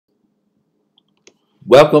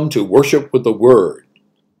Welcome to Worship with the Word,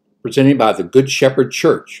 presented by the Good Shepherd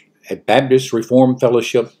Church at Baptist Reformed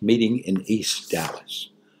Fellowship meeting in East Dallas.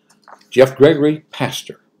 Jeff Gregory,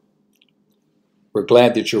 pastor. We're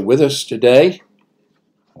glad that you're with us today.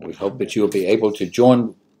 We hope that you'll be able to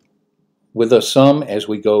join with us some as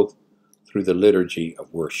we go through the liturgy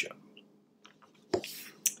of worship.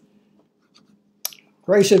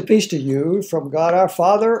 Grace and peace to you from God our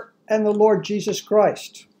Father and the Lord Jesus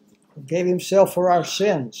Christ, who gave himself for our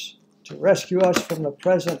sins to rescue us from the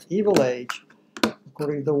present evil age,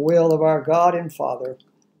 according to the will of our God and Father,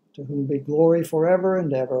 to whom be glory forever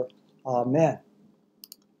and ever. Amen.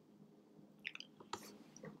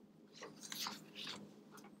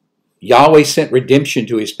 Yahweh sent redemption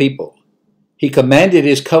to his people. He commanded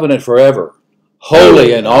his covenant forever.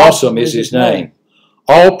 Holy and awesome is his name.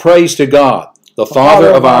 All praise to God, the Father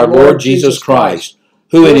of our Lord Jesus Christ,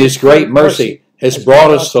 who in his great mercy has brought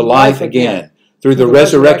us to life again through the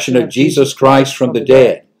resurrection of Jesus Christ from the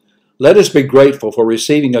dead. Let us be grateful for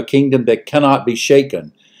receiving a kingdom that cannot be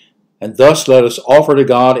shaken, and thus let us offer to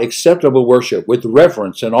God acceptable worship with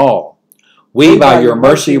reverence and awe. We, by your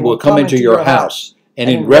mercy, will come into your house, and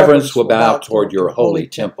in reverence will bow toward your holy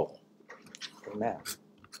temple. Amen.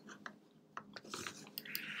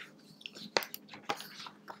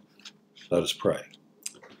 Let us pray.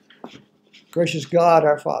 Gracious God,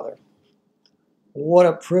 our Father, what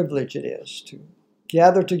a privilege it is to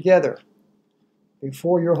gather together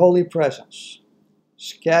before your holy presence,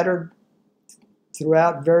 scattered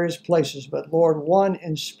throughout various places, but Lord, one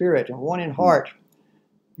in spirit and one in heart,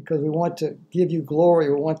 because we want to give you glory,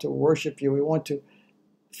 we want to worship you, we want to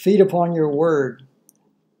feed upon your word,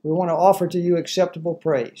 we want to offer to you acceptable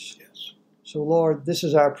praise. Yes. So Lord, this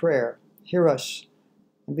is our prayer. Hear us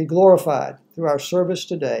and be glorified through our service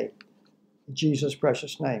today. In Jesus'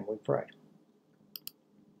 precious name we pray.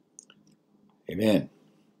 Amen.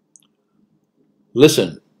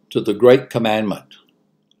 Listen to the great commandment.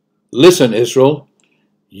 Listen, Israel.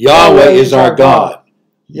 Yahweh is our God.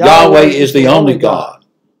 Yahweh is the only God.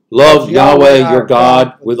 Love Yahweh your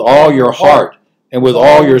God with all your heart and with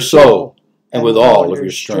all your soul and with all of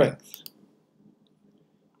your strength.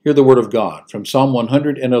 Hear the word of God from Psalm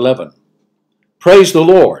 111. Praise the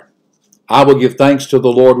Lord. I will give thanks to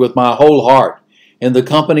the Lord with my whole heart in the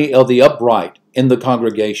company of the upright in the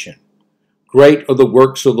congregation. Great are the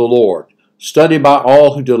works of the Lord, studied by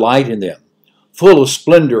all who delight in them. Full of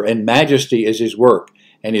splendor and majesty is his work,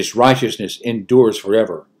 and his righteousness endures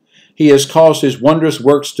forever. He has caused his wondrous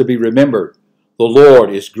works to be remembered. The Lord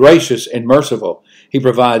is gracious and merciful. He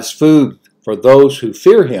provides food for those who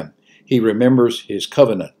fear him. He remembers his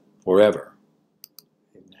covenant forever.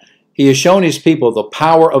 He has shown his people the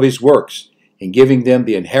power of his works in giving them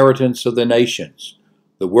the inheritance of the nations.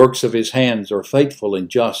 The works of his hands are faithful and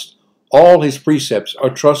just. All his precepts are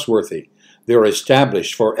trustworthy. They are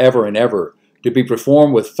established forever and ever, to be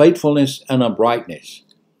performed with faithfulness and uprightness.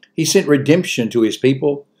 He sent redemption to his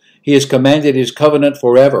people. He has commanded his covenant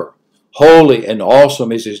forever. Holy and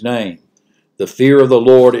awesome is his name. The fear of the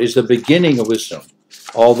Lord is the beginning of wisdom.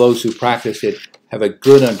 All those who practice it have a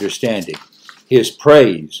good understanding. His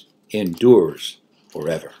praise endures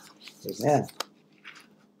forever. Amen.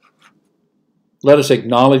 Let us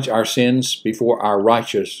acknowledge our sins before our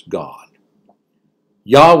righteous God.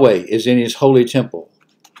 Yahweh is in his holy temple.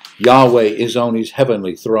 Yahweh is on his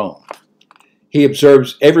heavenly throne. He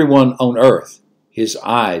observes everyone on earth. His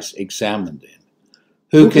eyes examine them.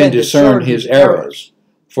 Who can discern his errors?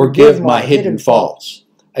 Forgive my hidden faults.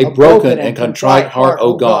 A broken and contrite heart,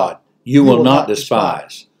 O God, you will not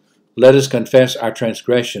despise. Let us confess our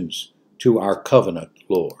transgressions to our covenant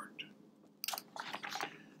Lord.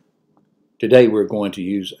 Today we're going to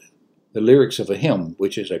use the lyrics of a hymn,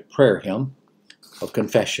 which is a prayer hymn of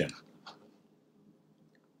confession.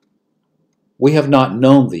 We have not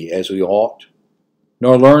known thee as we ought,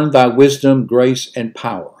 nor learned thy wisdom, grace, and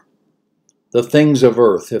power. The things of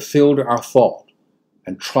earth have filled our thought,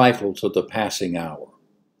 and trifles of the passing hour.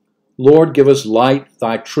 Lord, give us light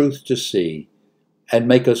thy truth to see, and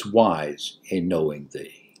make us wise in knowing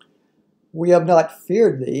thee. We have not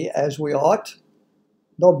feared thee as we ought,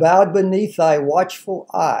 nor bowed beneath thy watchful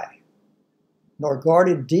eye, nor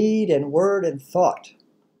guarded deed and word and thought,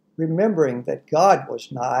 remembering that God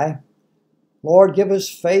was nigh. Lord, give us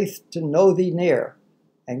faith to know thee near,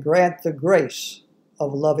 and grant the grace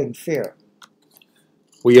of loving fear.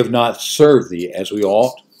 We have not served thee as we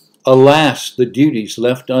ought. Alas, the duties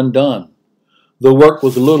left undone. The work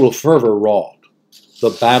with little fervor wrought.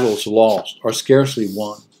 The battles lost or scarcely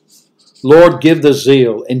won. Lord, give the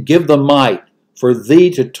zeal and give the might for thee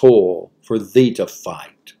to toil, for thee to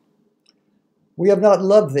fight. We have not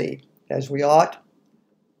loved thee as we ought,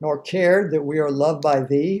 nor cared that we are loved by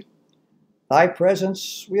thee. Thy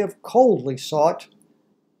presence we have coldly sought,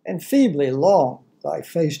 and feebly longed thy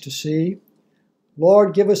face to see.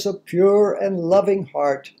 Lord, give us a pure and loving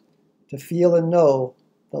heart to feel and know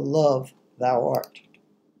the love thou art.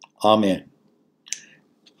 Amen.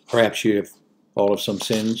 Perhaps you have thought of some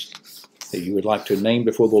sins that you would like to name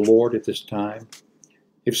before the Lord at this time.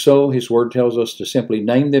 If so, his word tells us to simply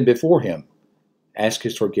name them before him, ask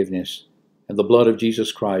his forgiveness, and the blood of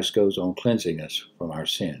Jesus Christ goes on cleansing us from our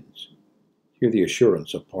sins. Hear the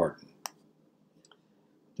assurance of pardon.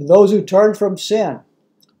 To those who turn from sin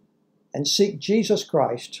and seek Jesus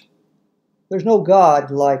Christ, there's no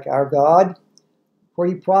God like our God, for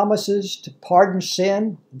he promises to pardon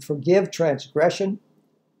sin and forgive transgression.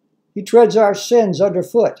 He treads our sins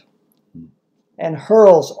underfoot and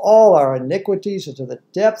hurls all our iniquities into the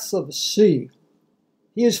depths of the sea.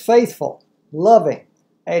 He is faithful, loving,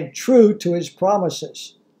 and true to his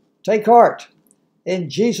promises. Take heart. In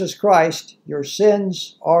Jesus Christ, your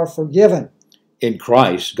sins are forgiven. In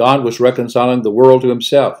Christ, God was reconciling the world to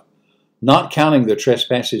himself, not counting the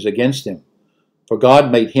trespasses against him. For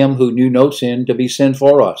God made him who knew no sin to be sin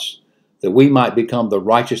for us, that we might become the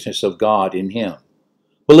righteousness of God in him.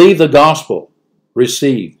 Believe the gospel.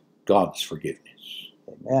 Receive God's forgiveness.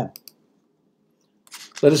 Amen.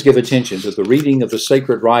 Let us give attention to the reading of the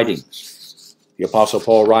sacred writings. The Apostle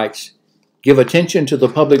Paul writes, "Give attention to the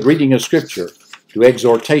public reading of Scripture, to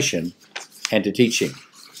exhortation, and to teaching."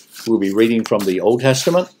 We'll be reading from the Old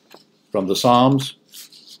Testament, from the Psalms,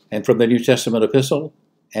 and from the New Testament epistle,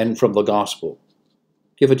 and from the Gospel.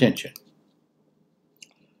 Give attention.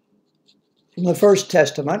 From the First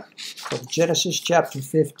Testament, from Genesis chapter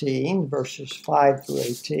 15, verses 5 through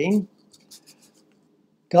 18,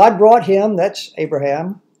 God brought him, that's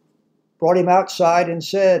Abraham, brought him outside and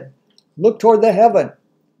said, "Look toward the heaven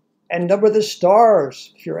and number the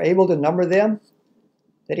stars, if you're able to number them."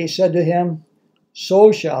 Then he said to him,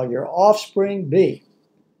 "So shall your offspring be."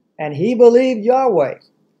 And he believed Yahweh,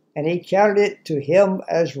 and he counted it to him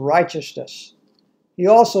as righteousness. He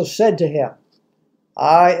also said to him,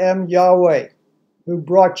 "I am Yahweh, who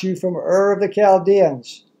brought you from Ur of the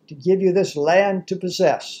Chaldeans to give you this land to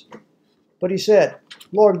possess." But he said,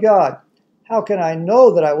 "Lord God, how can I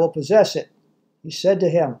know that I will possess it?" He said to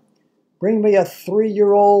him, "Bring me a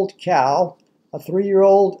 3-year-old cow, a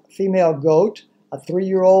 3-year-old female goat, a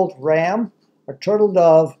 3-year-old ram, a turtle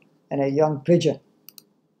dove, and a young pigeon."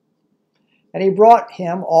 And he brought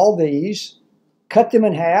him all these, cut them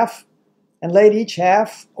in half, and laid each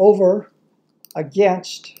half over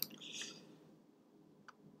against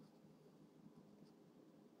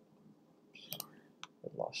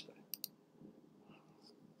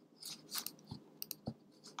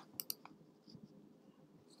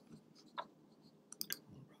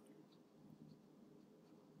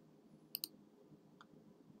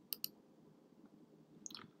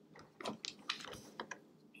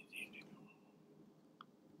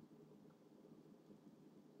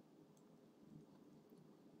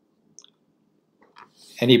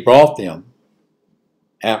And he brought them,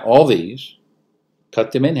 all these,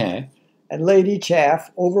 cut them in half, and laid each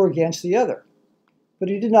half over against the other. But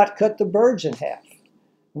he did not cut the birds in half.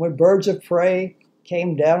 And when birds of prey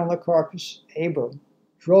came down on the carcass, Abram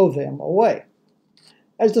drove them away.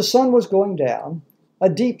 As the sun was going down, a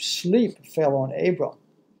deep sleep fell on Abram.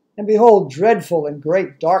 And behold, dreadful and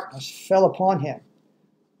great darkness fell upon him.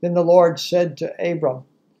 Then the Lord said to Abram,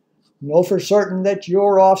 "Know for certain that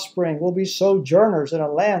your offspring will be sojourners in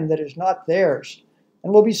a land that is not theirs,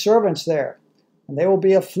 and will be servants there, and they will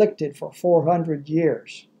be afflicted for 400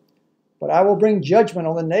 years. But I will bring judgment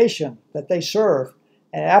on the nation that they serve,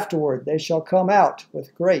 and afterward they shall come out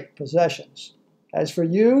with great possessions. As for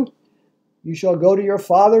you, you shall go to your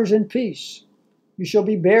fathers in peace. You shall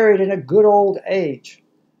be buried in a good old age,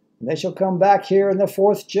 and they shall come back here in the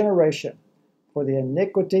 4th generation. For the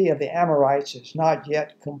iniquity of the Amorites is not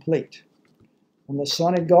yet complete." When the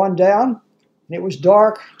sun had gone down, and it was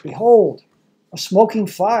dark, behold, a smoking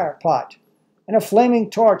fire pot and a flaming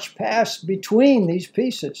torch passed between these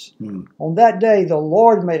pieces. On that day the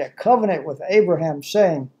Lord made a covenant with Abraham,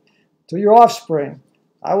 saying, "To your offspring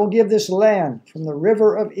I will give this land from the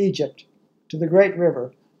river of Egypt to the great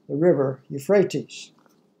river, the river Euphrates."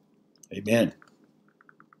 Amen.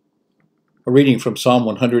 A reading from Psalm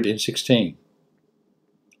 116.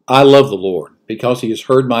 I love the Lord, because he has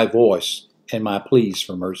heard my voice and my pleas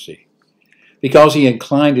for mercy. Because he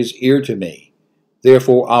inclined his ear to me,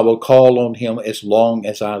 therefore I will call on him as long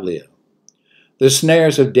as I live. The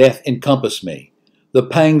snares of death encompass me. The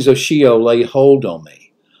pangs of Sheol lay hold on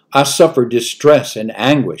me. I suffered distress and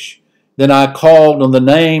anguish. Then I called on the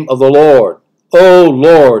name of the Lord. O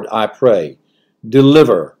Lord, I pray,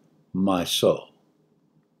 deliver my soul.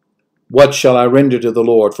 What shall I render to the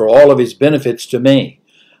Lord for all of his benefits to me?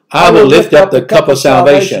 I will lift up the cup of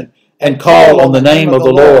salvation and call on the name of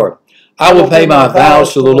the Lord. I will pay my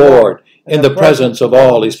vows to the Lord in the presence of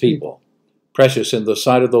all his people. Precious in the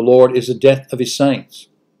sight of the Lord is the death of his saints.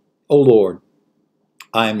 O Lord,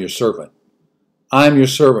 I am your servant. I am your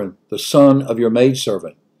servant, the son of your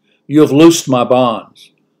maidservant. You have loosed my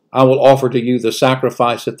bonds. I will offer to you the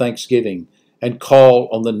sacrifice of thanksgiving and call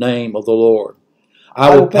on the name of the Lord.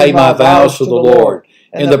 I will pay my vows to the Lord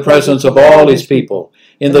in the presence of all his people,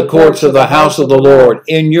 in the courts of the house of the Lord,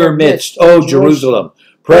 in your midst, O Jerusalem.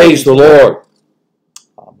 Praise the Lord.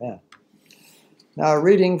 Amen. Now,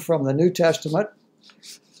 reading from the New Testament,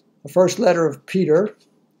 the first letter of Peter,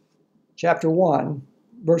 chapter 1,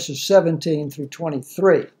 verses 17 through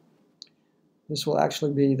 23. This will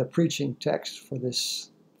actually be the preaching text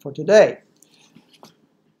for today.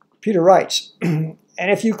 Peter writes, "And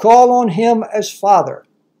if you call on him as Father,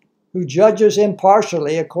 who judges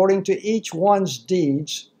impartially according to each one's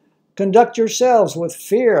deeds, conduct yourselves with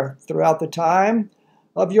fear throughout the time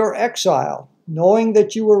of your exile, knowing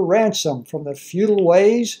that you were ransomed from the futile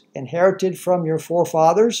ways inherited from your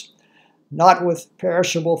forefathers, not with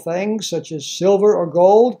perishable things such as silver or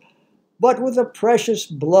gold, but with the precious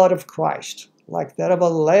blood of Christ, like that of a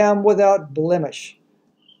lamb without blemish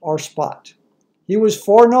or spot. He was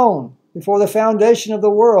foreknown before the foundation of the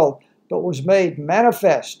world, but was made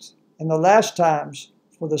manifest in the last times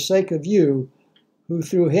for the sake of you, who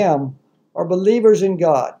through him are believers in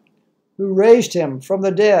God, who raised him from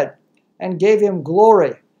the dead and gave him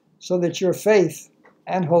glory, so that your faith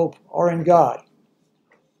and hope are in God.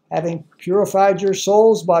 Having purified your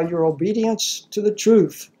souls by your obedience to the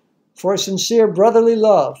truth, for a sincere brotherly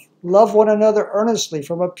love, love one another earnestly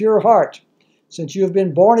from a pure heart, since you have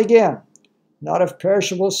been born again, not of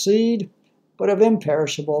perishable seed, but of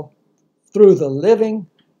imperishable, through the living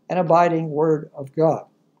and abiding Word of God."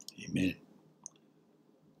 Amen.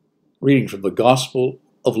 Reading from the Gospel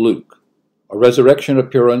of Luke, a resurrection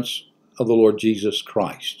appearance of the Lord Jesus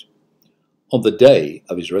Christ on the day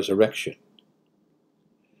of his resurrection.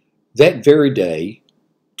 That very day,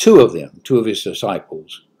 two of his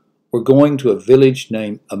disciples, were going to a village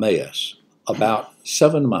named Emmaus, about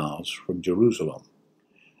 7 miles from Jerusalem.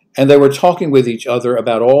 And they were talking with each other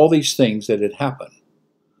about all these things that had happened.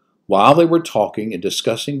 While they were talking and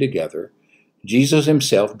discussing together, Jesus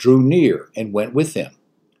himself drew near and went with them,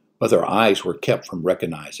 but their eyes were kept from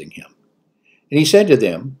recognizing him. And he said to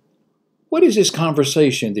them, "What is this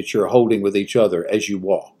conversation that you're holding with each other as you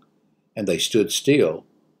walk?" And they stood still,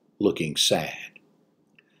 looking sad.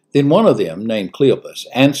 Then one of them, named Cleopas,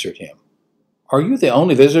 answered him, "Are you the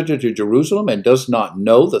only visitor to Jerusalem and does not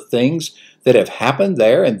know the things that have happened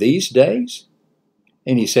there in these days?"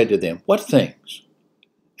 And he said to them, "What things?"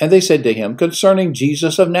 And they said to him, "Concerning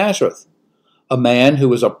Jesus of Nazareth, a man who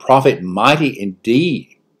was a prophet mighty in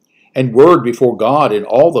deed and word before God and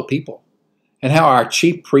all the people, and how our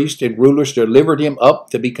chief priests and rulers delivered him up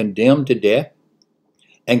to be condemned to death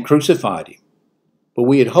and crucified him. But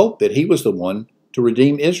we had hoped that he was the one to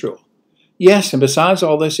redeem Israel. Yes, and besides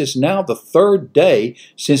all this, it's now the 3rd day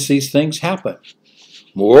since these things happened.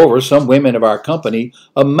 Moreover, some women of our company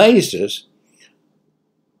amazed us.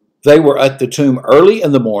 They were at the tomb early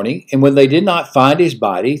in the morning, and when they did not find his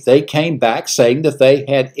body, they came back saying that they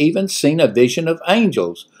had even seen a vision of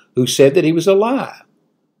angels who said that he was alive.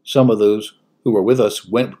 Some of those who were with us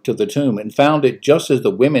went to the tomb and found it just as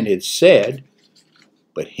the women had said,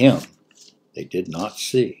 but him they did not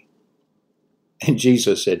see." And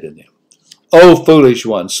Jesus said to them, "O foolish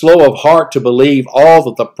ones, slow of heart to believe all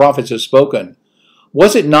that the prophets have spoken.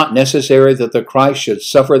 Was it not necessary that the Christ should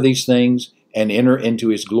suffer these things and enter into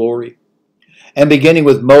his glory?" And beginning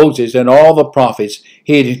with Moses and all the prophets,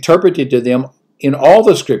 he had interpreted to them in all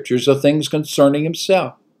the scriptures the things concerning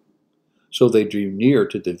himself. So they drew near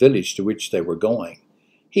to the village to which they were going.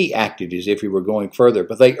 He acted as if he were going further,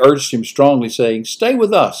 but they urged him strongly, saying, "Stay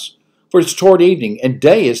with us, for it's toward evening, and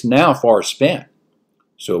day is now far spent."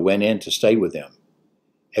 So he went in to stay with them.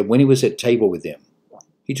 And when he was at table with them,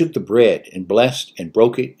 he took the bread and blessed and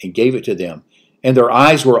broke it and gave it to them. And their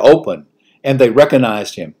eyes were open, and they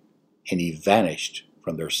recognized him, and he vanished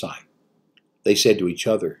from their sight. They said to each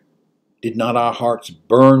other, "Did not our hearts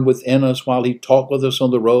burn within us while he talked with us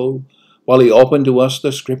on the road, while he opened to us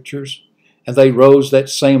the scriptures?" And they rose that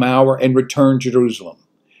same hour and returned to Jerusalem.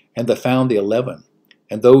 And they found the 11,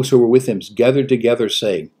 and those who were with him gathered together,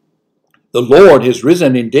 saying, "The Lord has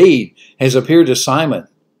risen indeed, has appeared to Simon."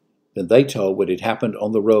 Then they told what had happened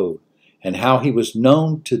on the road, and how he was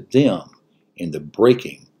known to them in the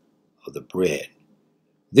breaking of for the bread.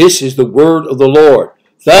 This is the word of the Lord.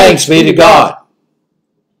 Thanks be to God.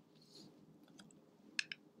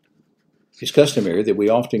 It's customary that we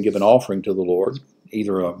often give an offering to the Lord,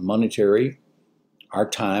 either a monetary, our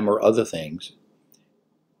time, or other things,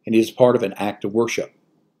 and it is part of an act of worship.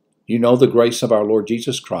 You know the grace of our Lord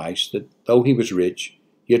Jesus Christ, that though he was rich,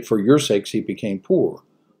 yet for your sakes he became poor,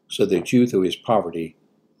 so that you through his poverty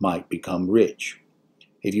might become rich.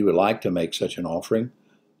 If you would like to make such an offering,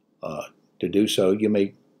 to do so, you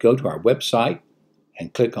may go to our website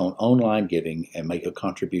and click on online giving and make a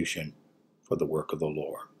contribution for the work of the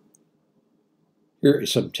Lord. Here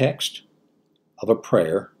is some text of a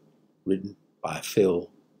prayer written by Phil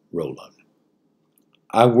Rowland.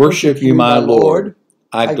 I worship you, my Lord.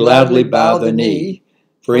 I gladly bow the knee.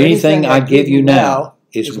 For anything I give you now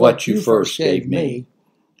is what you first gave me.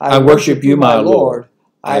 I worship you, my Lord.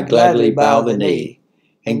 I gladly bow the knee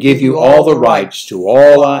and give you all the rights to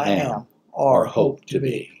all I am or hope to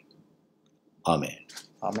be. Amen.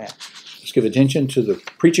 Amen. Let's give attention to the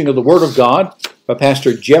preaching of the Word of God by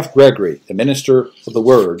Pastor Jeff Gregory, the minister of the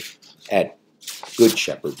Word at Good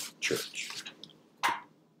Shepherd Church.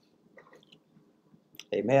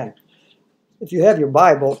 Amen. If you have your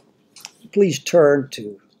Bible, please turn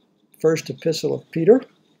to First Epistle of Peter.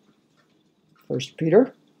 1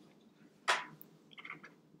 Peter.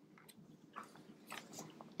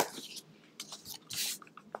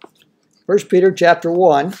 First Peter chapter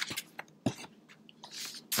 1.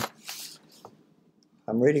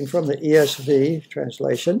 I'm reading from the ESV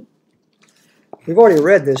translation. We've already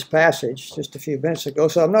read this passage just a few minutes ago,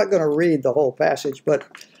 so I'm not going to read the whole passage, but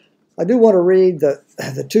I do want to read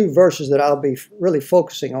the two verses that I'll be really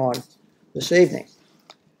focusing on this evening.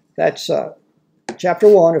 That's chapter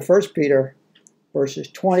 1 of 1 Peter, verses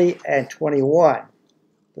 20 and 21.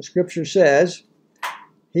 The scripture says,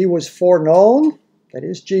 He was foreknown, that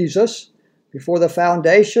is Jesus, before the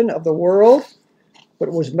foundation of the world,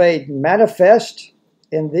 but was made manifest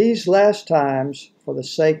in these last times for the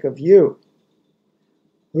sake of you,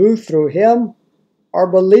 who through him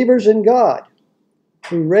are believers in God,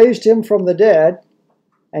 who raised him from the dead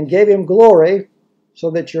and gave him glory,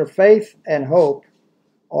 so that your faith and hope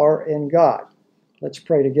are in God. Let's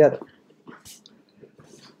pray together.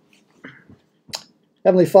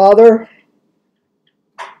 Heavenly Father,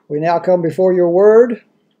 we now come before your word.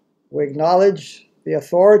 We acknowledge the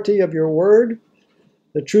authority of your word,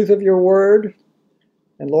 the truth of your word,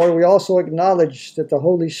 and Lord, we also acknowledge that the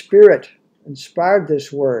Holy Spirit inspired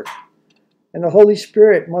this word, and the Holy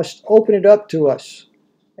Spirit must open it up to us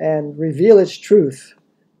and reveal its truth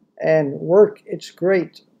and work its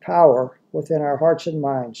great power within our hearts and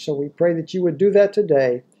minds. So we pray that you would do that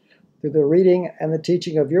today through the reading and the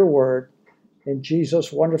teaching of your word. In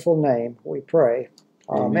Jesus' wonderful name we pray.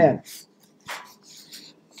 Amen.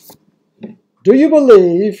 Do you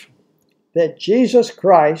believe that Jesus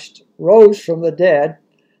Christ rose from the dead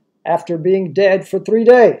after being dead for 3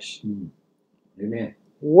 days? Amen.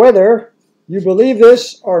 Whether you believe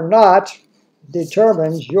this or not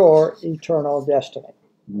determines your eternal destiny.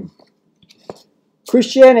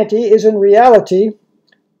 Christianity is in reality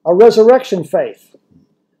a resurrection faith.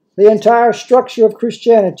 The entire structure of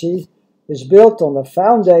Christianity is built on the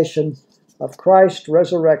foundation of Christ's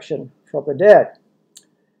resurrection from the dead.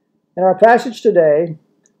 In our passage today,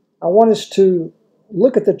 I want us to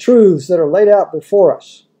look at the truths that are laid out before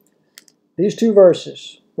us. These two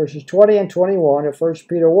verses, verses 20 and 21 of 1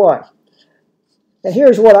 Peter 1. And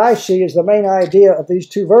here's what I see as the main idea of these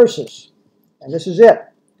two verses. And this is it.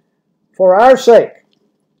 For our sake,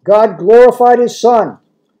 God glorified his Son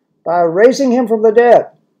by raising him from the dead,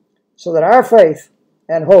 so that our faith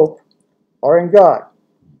and hope are in God.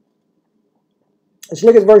 Let's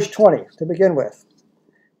look at verse 20 to begin with.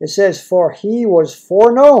 It says, For he was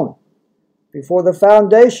foreknown before the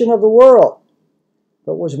foundation of the world,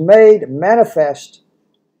 but was made manifest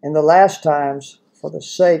in the last times for the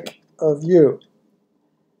sake of you.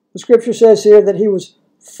 The scripture says here that he was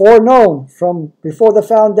foreknown from before the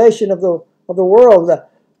foundation of the world.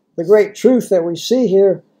 The great truth that we see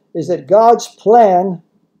here is that God's plan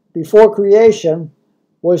before creation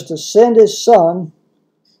was to send his Son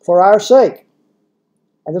for our sake.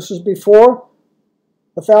 And this was before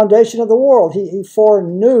the foundation of the world. He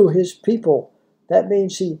foreknew his people. That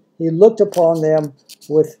means he looked upon them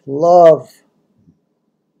with love.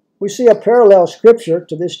 We see a parallel scripture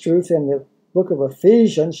to this truth in the book of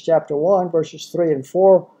Ephesians, chapter 1, verses 3 and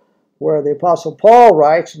 4, where the Apostle Paul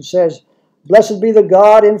writes and says, Blessed be the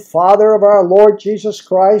God and Father of our Lord Jesus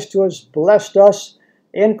Christ, who has blessed us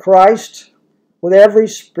in Christ with every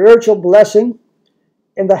spiritual blessing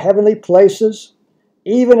in the heavenly places,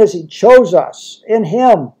 even as he chose us in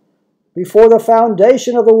him before the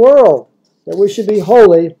foundation of the world, that we should be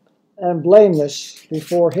holy and blameless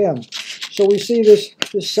before him. So we see this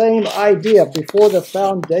same idea, before the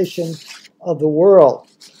foundation of the world.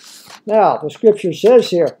 Now, the scripture says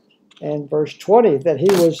here in verse 20 that he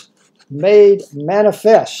was made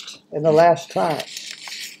manifest in the last time.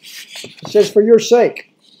 It says, for your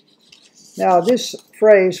sake. Now, this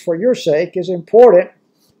phrase, for your sake, is important,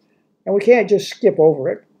 and we can't just skip over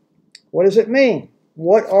it. What does it mean?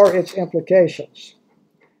 What are its implications?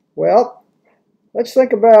 Well, let's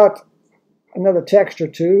think about another text or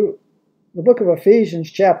two. The book of Ephesians,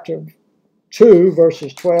 chapter 2,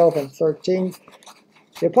 verses 12 and 13.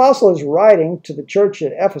 The apostle is writing to the church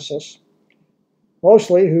at Ephesus,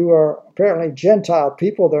 mostly who are apparently Gentile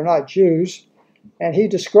people. They're not Jews. And he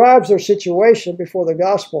describes their situation before the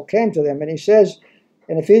gospel came to them. And he says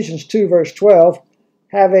in Ephesians 2, verse 12,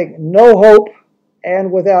 having no hope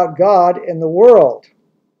and without God in the world.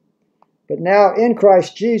 But now in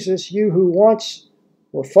Christ Jesus, you who once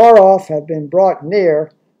were far off have been brought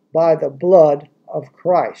near by the blood of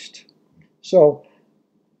Christ. So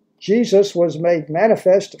Jesus was made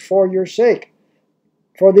manifest for your sake,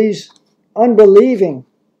 for these unbelieving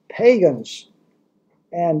pagans.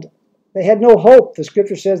 And they had no hope. The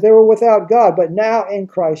scripture says they were without God, but now in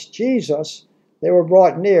Christ Jesus, they were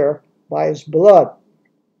brought near by his blood.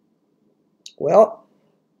 Well,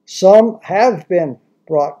 some have been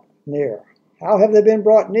brought near. How have they been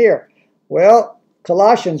brought near? Well,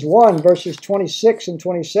 Colossians 1, verses 26 and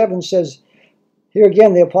 27 says, here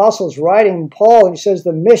again the apostle is writing Paul, and he says,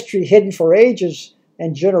 the mystery hidden for ages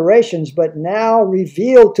and generations, but now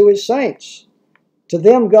revealed to his saints. To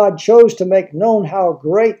them God chose to make known how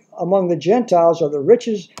great among the Gentiles are the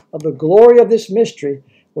riches of the glory of this mystery,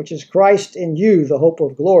 which is Christ in you, the hope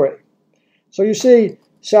of glory. So you see,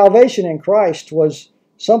 salvation in Christ was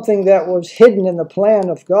something that was hidden in the plan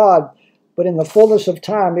of God, but in the fullness of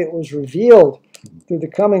time it was revealed through the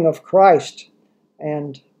coming of Christ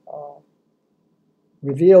and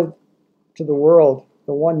revealed to the world,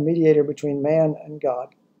 the one mediator between man and God.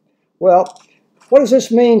 Well, what does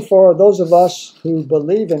this mean for those of us who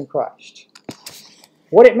believe in Christ?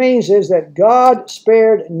 What it means is that God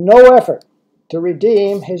spared no effort to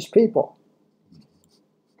redeem his people.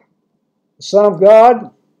 The Son of God,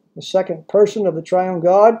 the second person of the triune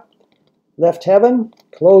God, left heaven,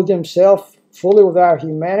 clothed himself fully with our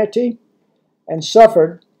humanity, and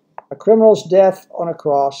suffered a criminal's death on a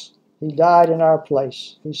cross. He died in our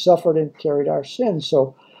place. He suffered and carried our sins.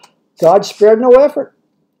 So God spared no effort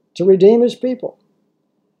to redeem his people.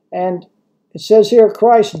 And it says here,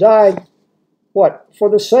 Christ died, what? For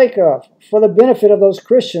the sake of, for the benefit of those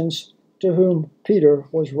Christians to whom Peter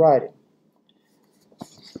was writing.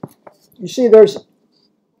 You see, there's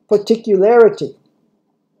particularity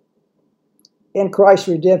in Christ's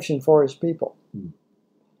redemption for his people.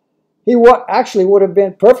 He actually would have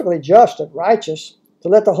been perfectly just and righteous to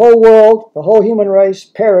let the whole world, the whole human race,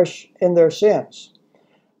 perish in their sins.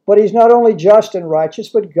 But he's not only just and righteous,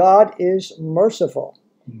 but God is merciful.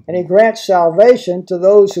 And he grants salvation to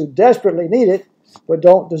those who desperately need it, but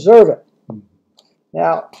don't deserve it.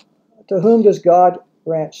 Now, to whom does God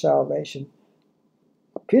grant salvation?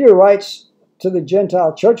 Peter writes to the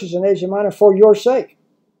Gentile churches in Asia Minor, for your sake.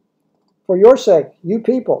 For your sake, you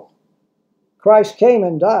people. Christ came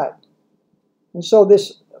and died. And so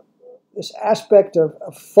this aspect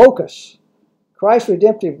of focus, Christ's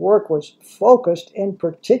redemptive work was focused in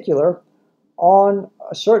particular on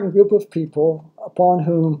a certain group of people upon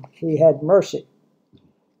whom he had mercy.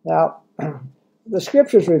 Now, the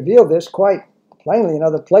scriptures reveal this quite plainly in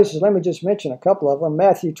other places. Let me just mention a couple of them.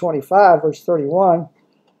 Matthew 25, verse 31.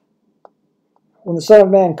 When the Son of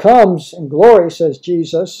Man comes in glory, says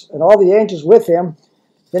Jesus, and all the angels with him,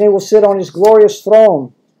 then he will sit on his glorious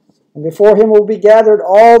throne. And before him will be gathered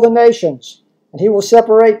all the nations. And he will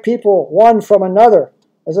separate people one from another,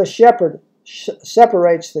 as a shepherd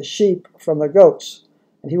separates the sheep from the goats.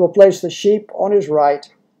 And he will place the sheep on his right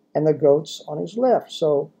and the goats on his left.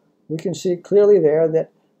 So we can see clearly there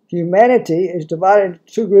that humanity is divided into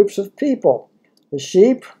two groups of people. The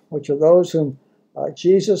sheep, which are those whom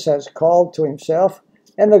Jesus has called to himself,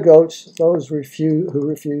 and the goats, those who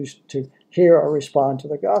refuse to hear or respond to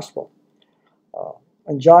the gospel.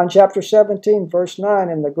 In John chapter 17, verse 9,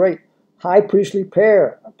 in the great high priestly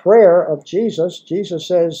prayer of Jesus, Jesus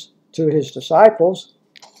says to his disciples,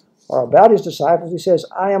 or about his disciples, he says,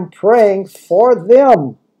 I am praying for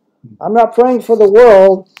them. I'm not praying for the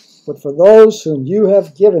world, but for those whom you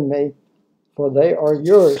have given me, for they are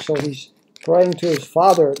yours. So he's praying to his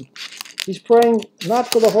Father. He's praying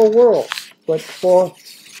not for the whole world, but for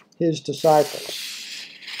his disciples.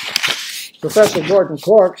 Professor Gordon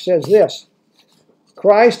Clark says this: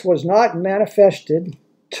 Christ was not manifested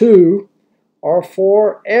to or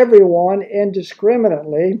for everyone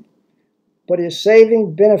indiscriminately, but his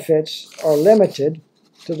saving benefits are limited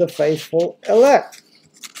to the faithful elect.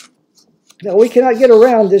 Now, we cannot get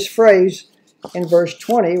around this phrase in verse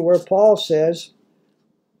 20 where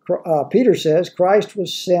Peter says, Christ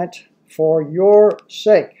was sent for your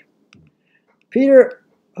sake. Peter,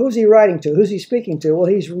 who's he writing to? Who's he speaking to? Well,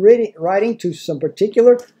 he's writing to some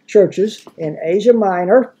particular churches in Asia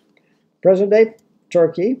Minor, present-day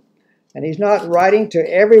Turkey, and he's not writing to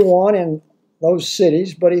everyone in those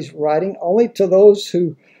cities, but he's writing only to those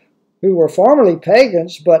who were formerly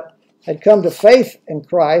pagans but had come to faith in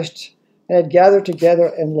Christ and had gathered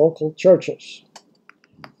together in local churches.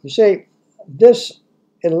 You see, this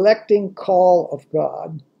electing call of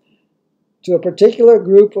God to a particular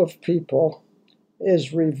group of people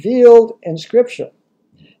is revealed in Scripture,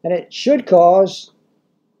 and it should cause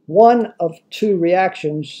one of two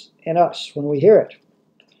reactions in us when we hear it.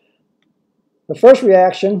 The first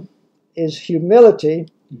reaction is humility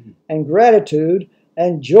and gratitude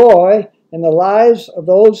and joy in the lives of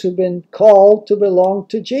those who've been called to belong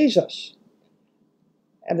to Jesus.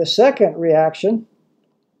 And the second reaction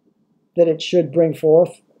that it should bring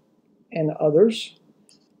forth in others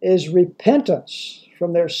is repentance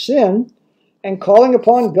from their sin and calling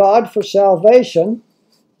upon God for salvation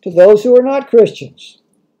to those who are not Christians.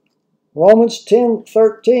 Romans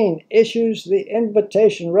 10:13 issues the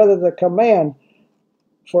invitation, rather the command,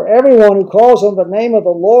 for everyone who calls on the name of the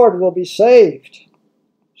Lord will be saved.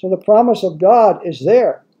 So the promise of God is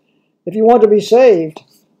there. If you want to be saved,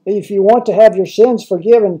 if you want to have your sins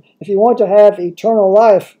forgiven, if you want to have eternal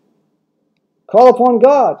life, call upon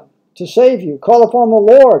God to save you. Call upon the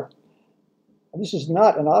Lord. And this is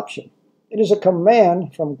not an option. It is a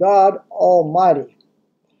command from God Almighty.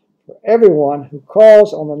 For everyone who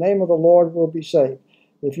calls on the name of the Lord will be saved.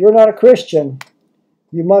 If you're not a Christian,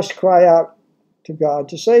 you must cry out to God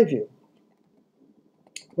to save you.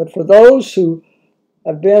 But for those who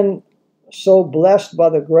have been so blessed by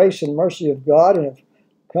the grace and mercy of God and have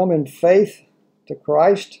come in faith to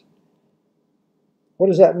Christ, what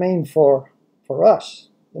does that mean for us?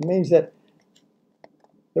 It means that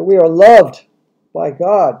we are loved by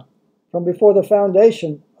God from before the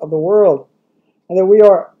foundation of the world, and that we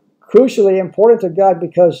are crucially important to God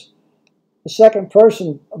because the second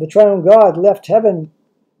person of the triune God left heaven,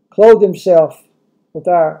 clothed himself with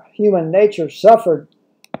our human nature, suffered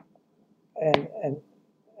and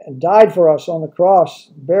died for us on the cross,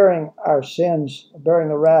 bearing our sins, bearing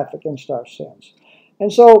the wrath against our sins.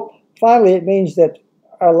 And so, finally, it means that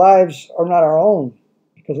our lives are not our own,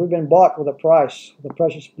 because we've been bought with a price, the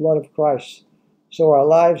precious blood of Christ. So our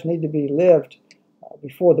lives need to be lived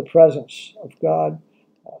before the presence of God,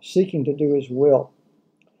 seeking to do His will.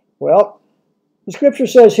 Well, the Scripture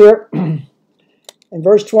says here in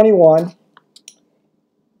verse 21,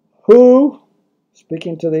 who,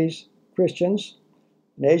 speaking to these Christians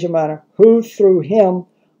in Asia Minor, who through Him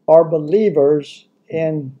are believers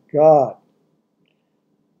in God.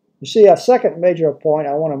 You see, a second major point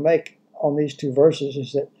I want to make on these two verses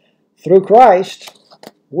is that through Christ,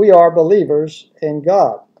 we are believers in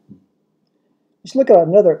God. Let's look at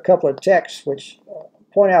another couple of texts which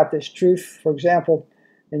point out this truth. For example,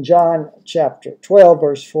 in John chapter 12,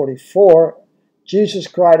 verse 44, Jesus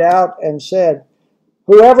cried out and said,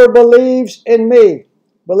 whoever believes in me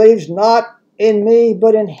believes not in me,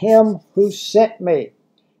 but in Him who sent me.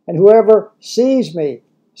 And whoever sees me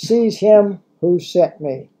sees Him who sent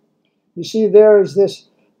me. You see, there is this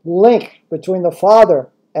link between the Father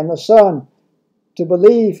and the Son. To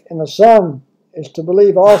believe in the Son is to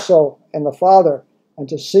believe also in the Father, and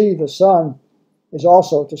to see the Son is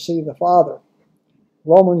also to see the Father.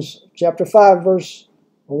 Romans chapter 5, verse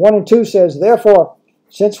 1 and 2 says, therefore,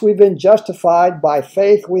 since we've been justified by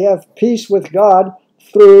faith, we have peace with God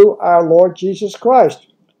through our Lord Jesus Christ.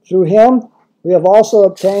 Through Him, we have also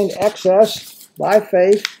obtained access by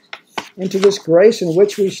faith into this grace in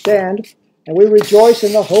which we stand, and we rejoice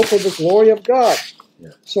in the hope of the glory of God. Yeah.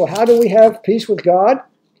 So how do we have peace with God?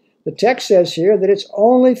 The text says here that it's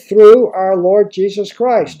only through our Lord Jesus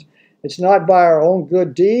Christ. It's not by our own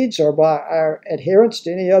good deeds or by our adherence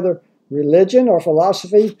to any other religion or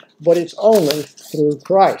philosophy, but it's only through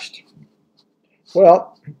Christ.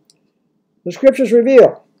 Well, the Scriptures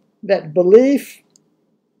reveal that belief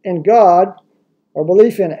in God, or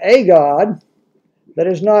belief in a God that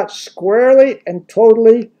is not squarely and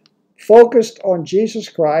totally focused on Jesus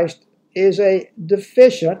Christ, is a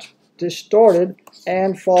deficient, distorted,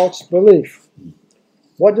 and false belief.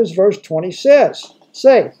 What does verse 20 say?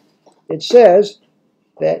 It says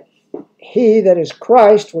that he, that is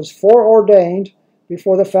Christ, was foreordained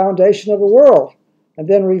before the foundation of the world, and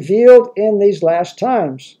then revealed in these last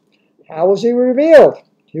times. How was he revealed?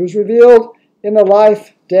 He was revealed in the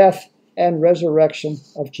life, death, and resurrection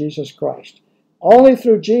of Jesus Christ. Only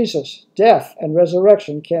through Jesus' death and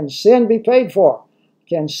resurrection can sin be paid for,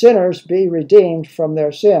 can sinners be redeemed from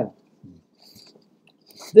their sin.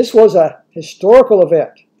 This was a historical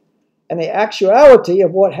event, and the actuality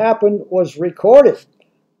of what happened was recorded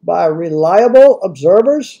by reliable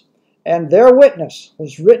observers, and their witness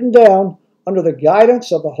was written down under the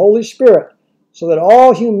guidance of the Holy Spirit, so that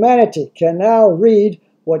all humanity can now read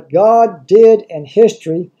what God did in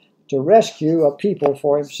history to rescue a people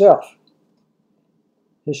for himself.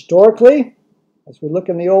 Historically, as we look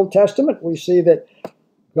in the Old Testament, we see that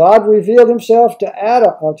God revealed himself to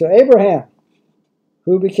Abraham,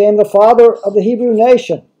 who became the father of the Hebrew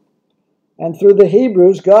nation. And through the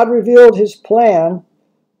Hebrews, God revealed his plan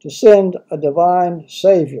to send a divine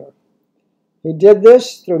Savior. He did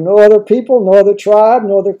this through no other people, no other tribe,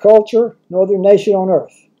 no other culture, no other nation on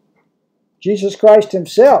earth. Jesus Christ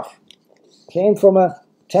himself came from a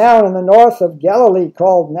town in the north of Galilee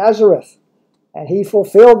called Nazareth, and he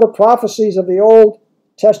fulfilled the prophecies of the Old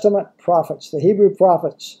Testament prophets, the Hebrew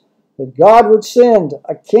prophets, that God would send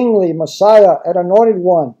a kingly Messiah, an anointed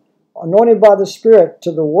one, anointed by the Spirit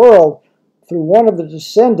to the world through one of the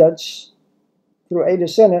descendants, through a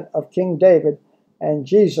descendant of King David, and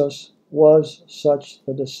Jesus was such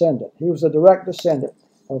a descendant. He was a direct descendant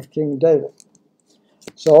of King David.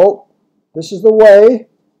 So, this is the way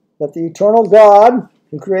that the eternal God,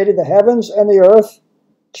 who created the heavens and the earth,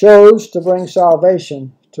 chose to bring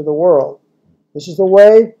salvation to the world. This is the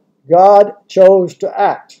way God chose to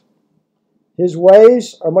act. His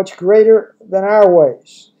ways are much greater than our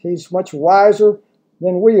ways. He's much wiser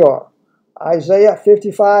than we are. Isaiah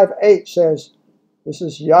 55:8 says, this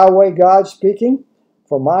is Yahweh God speaking,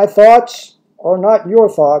 "For my thoughts are not your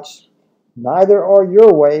thoughts, neither are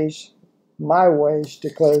your ways my ways,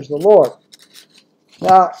 declares the Lord."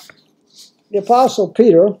 Now, the Apostle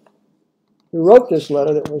Peter, who wrote this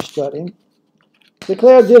letter that we're studying,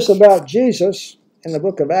 declared this about Jesus in the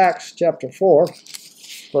book of Acts, chapter 4,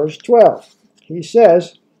 verse 12. He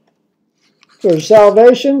says, "There's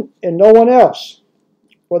salvation in no one else,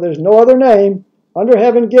 for there's no other name under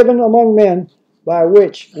heaven given among men by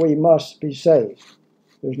which we must be saved."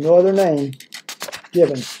 There's no other name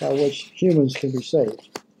given by which humans can be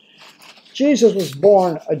saved. Jesus was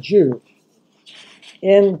born a Jew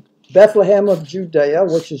in Bethlehem of Judea,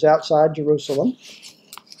 which is outside Jerusalem.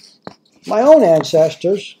 My own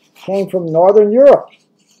ancestors came from Northern Europe,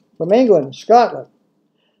 from England, Scotland.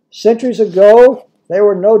 Centuries ago, they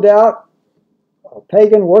were no doubt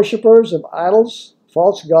pagan worshippers of idols,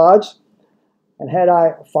 false gods, and had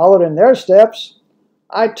I followed in their steps,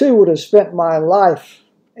 I too would have spent my life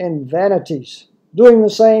in vanities, doing the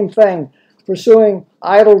same thing, pursuing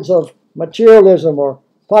idols of materialism or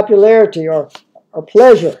popularity or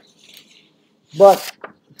pleasure. But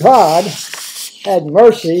God had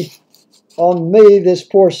mercy on me, this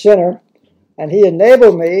poor sinner, and he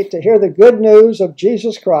enabled me to hear the good news of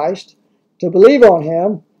Jesus Christ, to believe on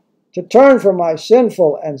him, to turn from my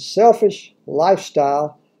sinful and selfish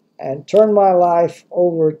lifestyle and turn my life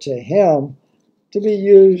over to him to be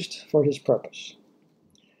used for his purpose.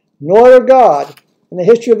 No other God in the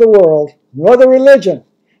history of the world, no other religion,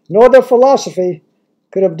 no other philosophy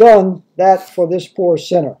could have done that for this poor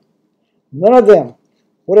sinner. None of them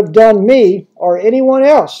would have done me or anyone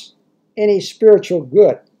else any spiritual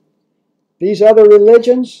good. These other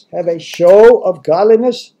religions have a show of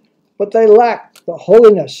godliness, but they lack the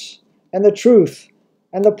holiness and the truth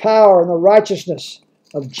and the power and the righteousness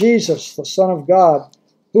of Jesus, the Son of God,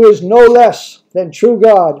 who is no less than true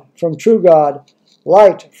God from true God,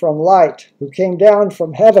 light from light, who came down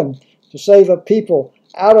from heaven to save a people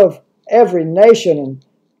out of every nation and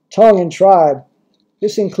tongue and tribe.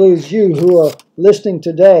 This includes you who are listening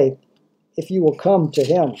today, if you will come to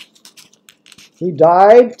him. He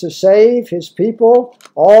died to save his people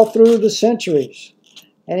all through the centuries.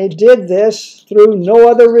 And he did this through no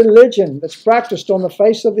other religion that's practiced on the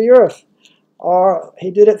face of the earth. Or he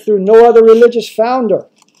did it through no other religious founder.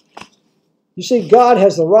 You see, God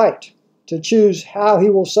has the right to choose how he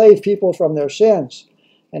will save people from their sins.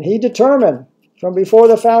 And he determined from before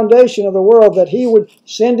the foundation of the world that he would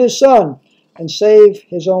send his Son and save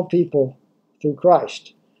his own people through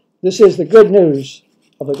Christ. This is the good news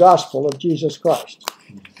of the gospel of Jesus Christ.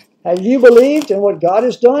 Have you believed in what God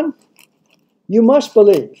has done? You must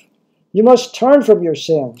believe. You must turn from your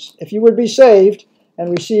sins if you would be saved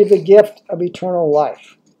and receive the gift of eternal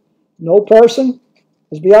life. No person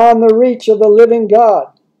is beyond the reach of the living God.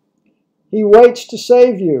 He waits to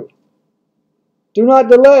save you. Do not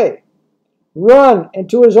delay. Run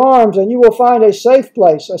into his arms and you will find a safe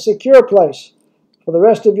place, a secure place for the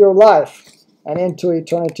rest of your life and into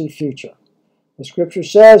eternity future. The scripture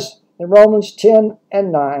says in Romans 10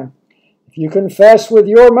 and 9, if you confess with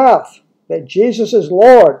your mouth that Jesus is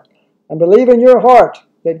Lord and believe in your heart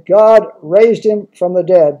that God raised him from the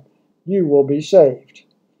dead, you will be saved.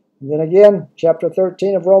 And then again, chapter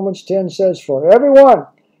 13 of Romans 10 says, for everyone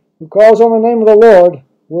who calls on the name of the Lord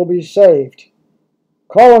will be saved.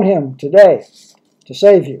 Call on him today to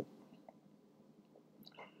save you.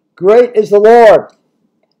 Great is the Lord,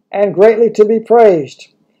 and greatly to be praised.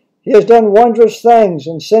 He has done wondrous things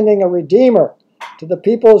in sending a Redeemer to the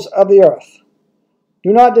peoples of the earth.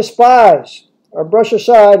 Do not despise or brush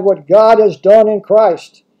aside what God has done in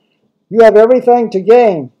Christ. You have everything to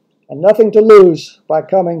gain and nothing to lose by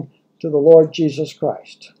coming to the Lord Jesus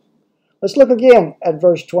Christ. Let's look again at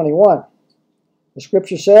verse 21. The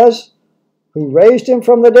scripture says, who raised him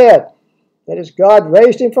from the dead. That is, God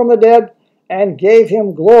raised him from the dead and gave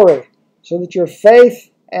him glory, so that your faith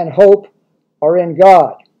and hope are in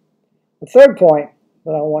God. The third point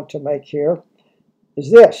that I want to make here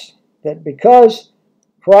is this, that because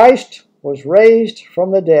Christ was raised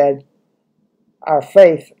from the dead, our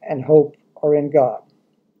faith and hope are in God.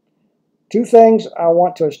 Two things I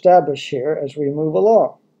want to establish here as we move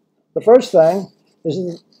along. The first thing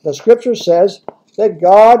is the scripture says that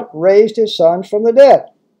God raised his Son from the dead.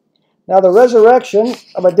 Now, the resurrection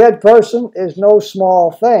of a dead person is no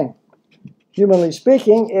small thing. Humanly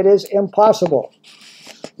speaking, it is impossible.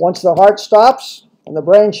 Once the heart stops and the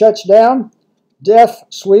brain shuts down, death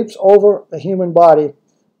sweeps over the human body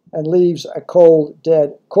and leaves a cold,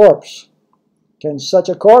 dead corpse. Can such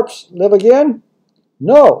a corpse live again?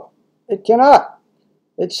 No, it cannot.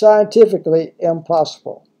 It's scientifically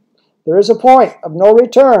impossible. There is a point of no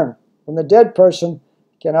return when the dead person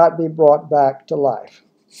cannot be brought back to life.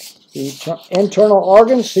 The internal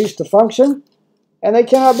organs cease to function, and they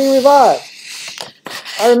cannot be revived.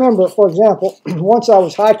 I remember, for example, once I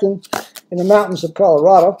was hiking in the mountains of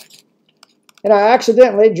Colorado, and I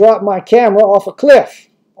accidentally dropped my camera off a cliff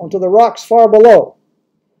onto the rocks far below.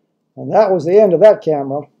 And that was the end of that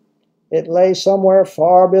camera. It lay somewhere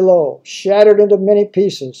far below, shattered into many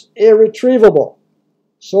pieces, irretrievable.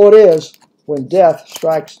 So it is when death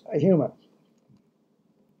strikes a human.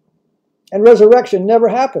 And resurrection never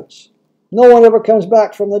happens. No one ever comes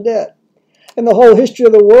back from the dead. In the whole history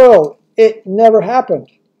of the world, it never happened.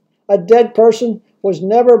 A dead person was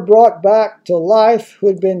never brought back to life who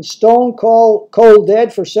had been stone cold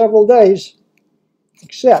dead for several days,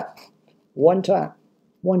 except one time.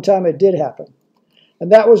 One time it did happen.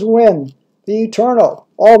 And that was when the eternal,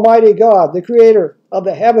 almighty God, the creator of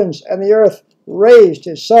the heavens and the earth, raised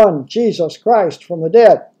his Son, Jesus Christ, from the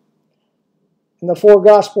dead. In the 4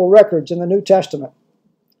 gospel records in the New Testament,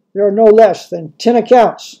 there are no less than 10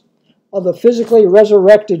 accounts of the physically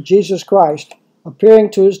resurrected Jesus Christ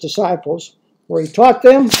appearing to his disciples, where he taught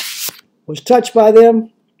them, was touched by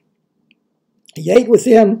them, he ate with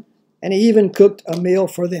them, and he even cooked a meal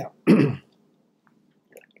for them.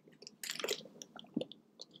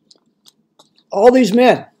 All these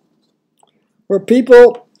men were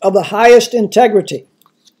people of the highest integrity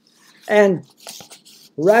and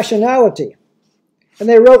rationality. And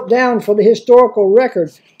they wrote down for the historical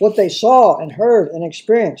record what they saw and heard and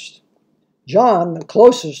experienced. John, the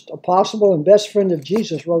closest apostle and best friend of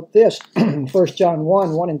Jesus, wrote this in 1 John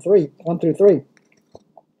 1 through 3.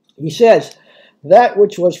 He says, that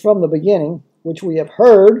which was from the beginning, which we have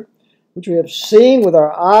heard, which we have seen with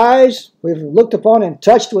our eyes, we have looked upon and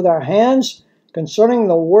touched with our hands, concerning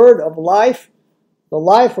the word of life, the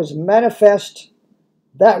life was manifest,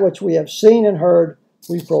 that which we have seen and heard,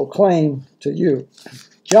 we proclaim to you.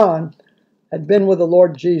 John had been with the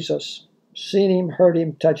Lord Jesus, seen him, heard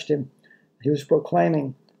him, touched him. He was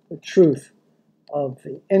proclaiming the truth of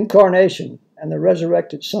the incarnation and the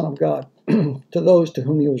resurrected Son of God to those to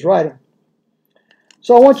whom he was writing.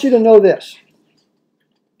 So I want you to know this,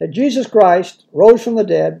 that Jesus Christ rose from the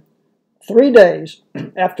dead 3 days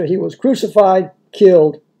after he was crucified,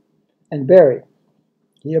 killed, and buried.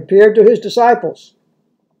 He appeared to his disciples.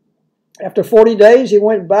 After 40 days, he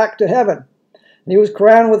went back to heaven, and he was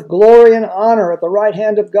crowned with glory and honor at the right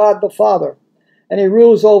hand of God the Father, and he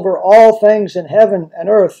rules over all things in heaven and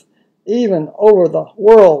earth, even over the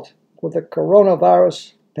world with the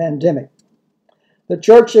coronavirus pandemic. The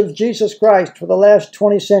Church of Jesus Christ for the last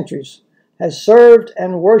 20 centuries has served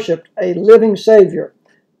and worshiped a living Savior.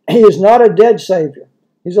 He is not a dead Savior.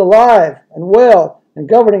 He's alive and well and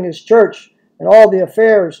governing his church and all the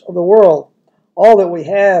affairs of the world. All that we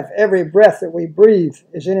have, every breath that we breathe,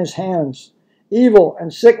 is in his hands. Evil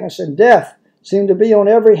and sickness and death seem to be on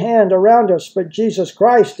every hand around us, but Jesus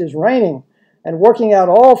Christ is reigning and working out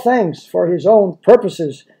all things for his own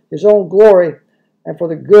purposes, his own glory, and for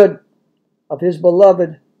the good of his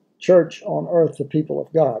beloved church on earth, the people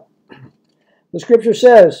of God. The scripture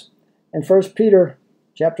says in 1 Peter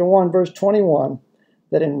chapter 1, verse 21,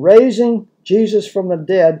 that in raising Jesus from the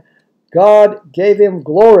dead, God gave him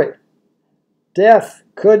glory. Death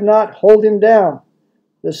could not hold him down.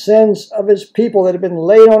 The sins of his people that had been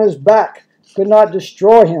laid on his back could not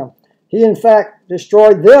destroy him. He, in fact,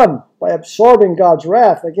 destroyed them by absorbing God's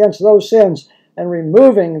wrath against those sins and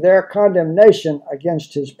removing their condemnation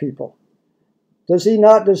against his people. Does he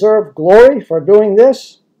not deserve glory for doing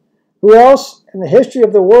this? Who else in the history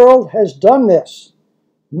of the world has done this?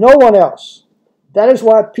 No one else. That is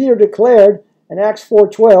why Peter declared in Acts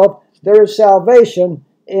 4:12, there is salvation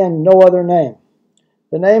in no other name.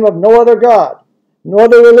 The name of no other God, no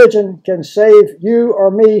other religion can save you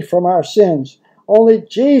or me from our sins. Only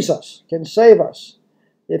Jesus can save us.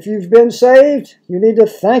 If you've been saved, you need to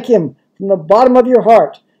thank him from the bottom of your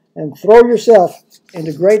heart and throw yourself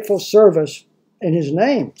into grateful service in his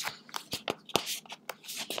name.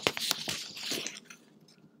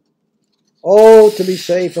 Oh, to be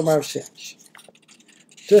saved from our sins,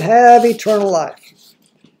 to have eternal life,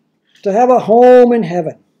 to have a home in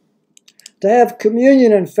heaven, to have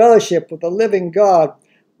communion and fellowship with the living God.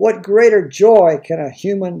 What greater joy can a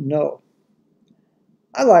human know?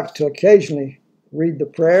 I like to occasionally read the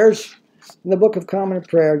prayers in the Book of Common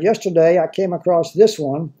Prayer. Yesterday I came across this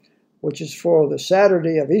one, which is for the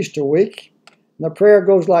Saturday of Easter week. And the prayer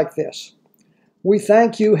goes like this. We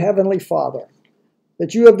thank you, Heavenly Father,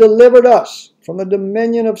 that you have delivered us from the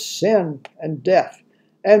dominion of sin and death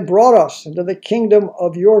and brought us into the kingdom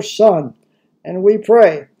of your Son. And we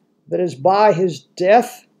pray that as by his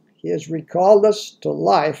death he has recalled us to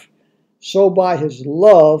life, so by his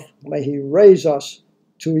love may he raise us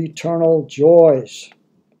to eternal joys.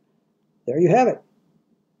 There you have it.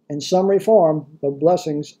 In summary form, the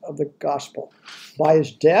blessings of the gospel. By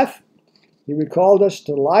his death, he recalled us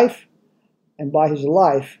to life, and by his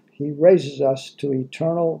life, he raises us to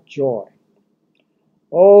eternal joy.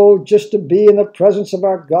 Oh, just to be in the presence of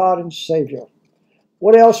our God and Savior.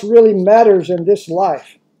 What else really matters in this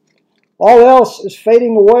life? All else is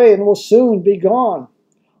fading away and will soon be gone.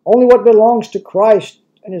 Only what belongs to Christ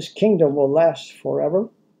and his kingdom will last forever.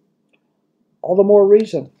 All the more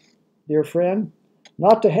reason, dear friend,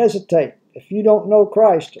 not to hesitate. If you don't know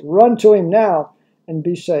Christ, run to him now and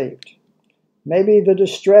be saved. Maybe the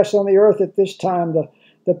distress on the earth at this time,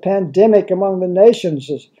 the pandemic among the nations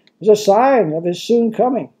is a sign of his soon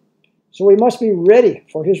coming. So we must be ready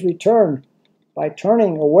for his return by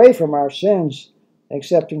turning away from our sins and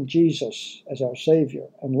accepting Jesus as our Savior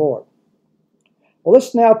and Lord. Well,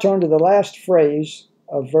 let's now turn to the last phrase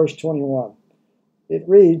of verse 21. It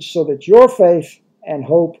reads, so that your faith and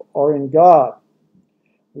hope are in God.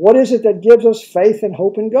 What is it that gives us faith and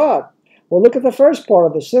hope in God? Well, look at the first part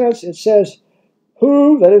of the sentence. It says,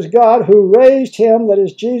 who, that is God, who raised him, that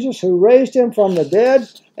is Jesus, who raised him from the dead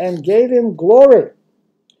and gave him glory.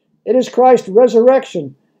 It is Christ's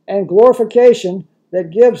resurrection and glorification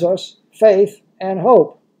that gives us faith and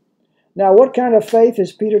hope. Now, what kind of faith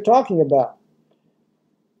is Peter talking about?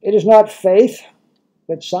 It is not faith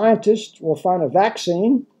that scientists will find a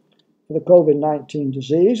vaccine for the COVID-19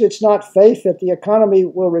 disease. It's not faith that the economy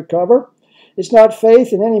will recover. It's not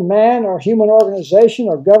faith in any man or human organization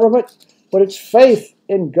or government, but it's faith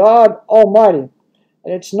in God Almighty.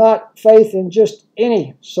 And it's not faith in just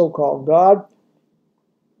any so-called God.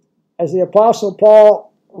 As the Apostle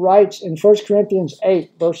Paul writes in 1 Corinthians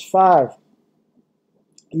 8, verse 5,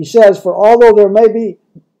 he says, for although there may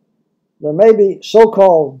be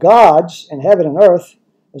so-called gods in heaven and earth,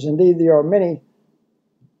 as indeed there are many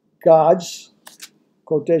gods,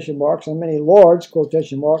 quotation marks, and many lords,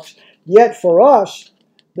 quotation marks, yet for us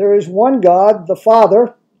there is one God, the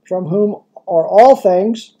Father, from whom are all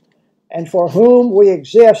things, and for whom we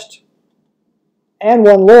exist, and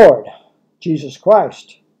one Lord, Jesus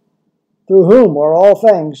Christ, through whom are all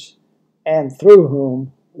things, and through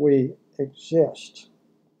whom we exist.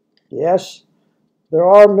 Yes, there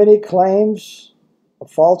are many claims of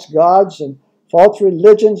false gods and false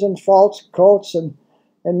religions and false cults and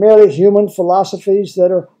merely human philosophies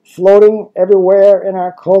that are floating everywhere in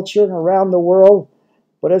our culture and around the world.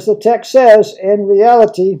 But as the text says, in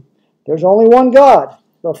reality, there's only one God,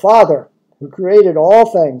 the Father, who created all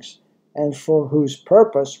things and for whose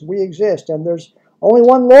purpose we exist. And there's only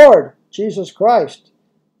one Lord, Jesus Christ.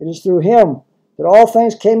 It is through him that all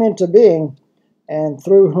things came into being and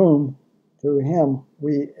through whom Through him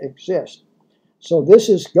we exist. So this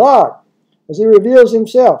is God as he reveals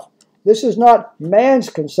himself. This is not man's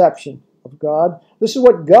conception of God. This is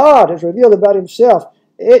what God has revealed about himself.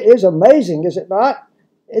 It is amazing, is it not?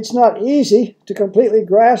 It's not easy to completely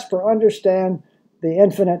grasp or understand the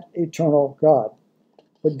infinite, eternal God.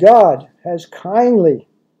 But God has kindly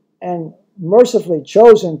and mercifully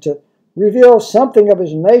chosen to reveal something of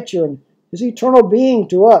his nature and his eternal being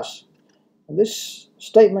to us. And this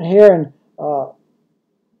statement here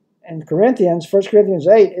in Corinthians, 1 Corinthians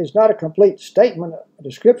 8, is not a complete statement, a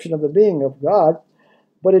description of the being of God,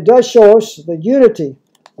 but it does show us the unity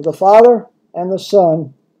of the Father and the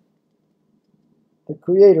Son, the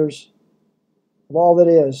creators of all that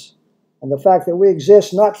is, and the fact that we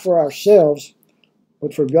exist not for ourselves,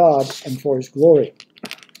 but for God and for his glory.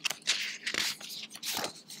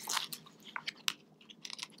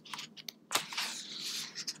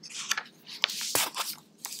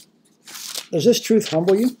 Does this truth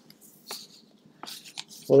humble you?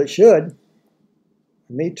 Well, it should.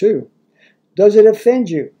 Me too. Does it offend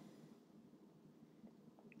you?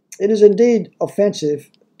 It is indeed offensive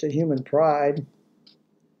to human pride.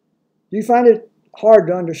 Do you find it hard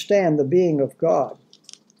to understand the being of God?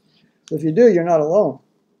 If you do, you're not alone.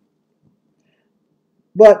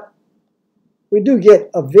 But we do get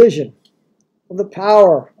a vision of the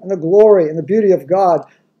power and the glory and the beauty of God,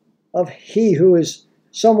 of he who is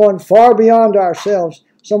someone far beyond ourselves,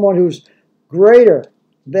 someone who's greater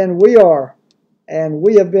than we are, and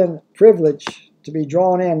we have been privileged to be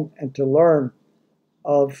drawn in and to learn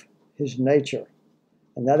of his nature.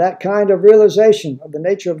 And now that kind of realization of the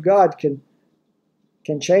nature of God can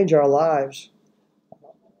change our lives.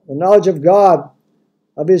 The knowledge of God,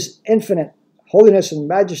 of his infinite holiness and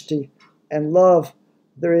majesty and love,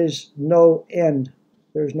 there is no end.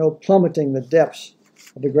 There is no plummeting the depths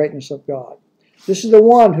of the greatness of God. This is the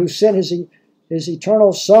one who sent his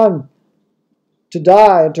eternal Son to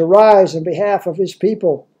die and to rise in behalf of his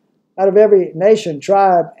people out of every nation,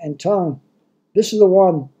 tribe, and tongue. This is the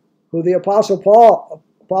one who the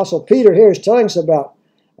Apostle Peter here is telling us about.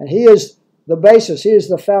 And he is the basis, he is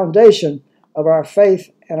the foundation of our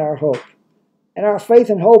faith and our hope. And our faith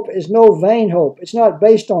and hope is no vain hope. It's not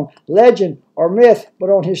based on legend or myth, but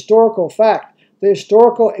on historical fact. The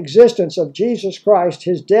historical existence of Jesus Christ,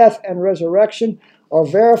 his death and resurrection, are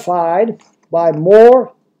verified by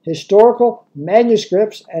more historical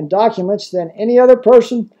manuscripts and documents than any other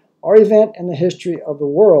person or event in the history of the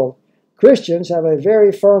world. Christians have a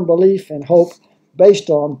very firm belief and hope based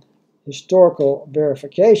on historical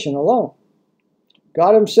verification alone.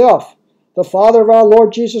 God himself, the Father of our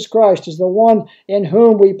Lord Jesus Christ, is the one in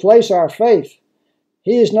whom we place our faith.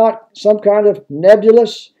 He is not some kind of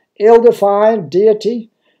nebulous, ill-defined deity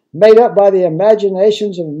made up by the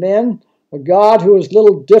imaginations of men, a God who is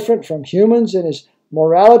little different from humans in his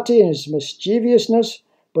morality and his mischievousness,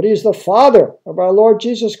 but he is the Father of our Lord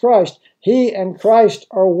Jesus Christ. He and Christ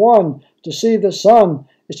are one. To see the Son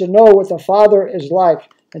is to know what the Father is like,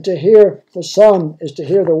 and to hear the Son is to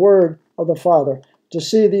hear the word of the Father. To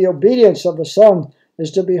see the obedience of the Son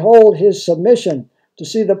is to behold his submission. To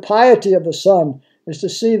see the piety of the Son is to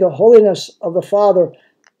see the holiness of the Father,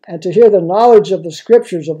 and to hear the knowledge of the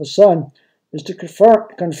Scriptures of the Son is to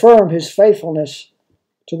confirm his faithfulness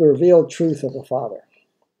to the revealed truth of the Father.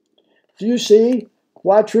 Do you see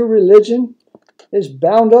why true religion is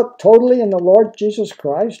bound up totally in the Lord Jesus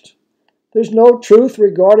Christ? There's no truth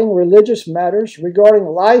regarding religious matters, regarding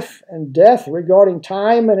life and death, regarding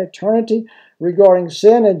time and eternity, regarding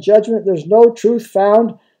sin and judgment. There's no truth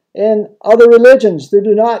found in other religions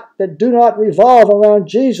that do not revolve around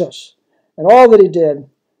Jesus and all that he did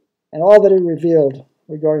and all that he revealed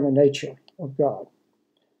regarding the nature of God.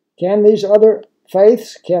 Can these other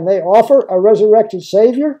faiths, can they offer a resurrected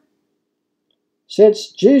Savior?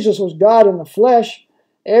 Since Jesus was God in the flesh,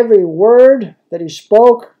 every word that he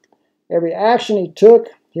spoke, every action he took,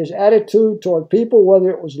 his attitude toward people, whether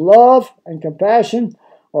it was love and compassion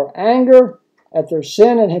or anger at their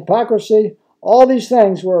sin and hypocrisy, all these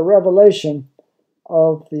things were a revelation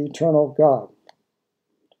of the eternal God.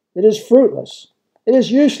 It is fruitless, it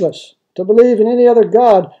is useless to believe in any other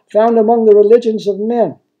God found among the religions of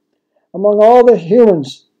men. Among all the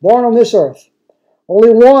humans born on this earth,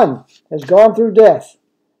 only one has gone through death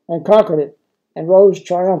and conquered it and rose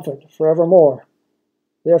triumphant forevermore.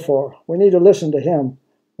 Therefore, we need to listen to him.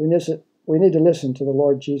 We need to listen to the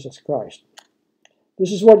Lord Jesus Christ.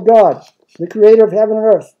 This is what God, the creator of heaven and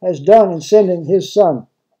earth, has done in sending his Son.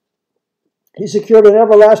 He secured an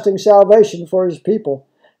everlasting salvation for his people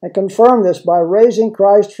and confirmed this by raising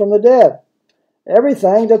Christ from the dead.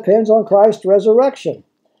 Everything depends on Christ's resurrection.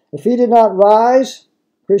 If he did not rise,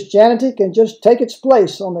 Christianity can just take its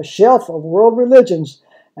place on the shelf of world religions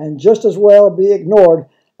and just as well be ignored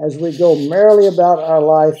as we go merrily about our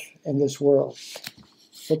life in this world.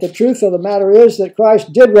 But the truth of the matter is that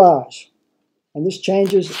Christ did rise, and this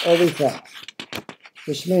changes everything.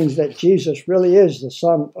 This means that Jesus really is the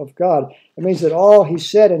Son of God. It means that all he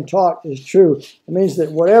said and taught is true. It means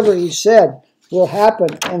that whatever he said will happen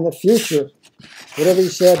in the future. Whatever he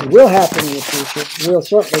said will happen in the future will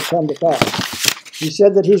certainly come to pass. He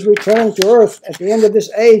said that he's returning to earth at the end of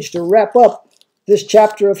this age to wrap up this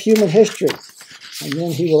chapter of human history, and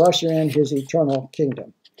then he will usher in his eternal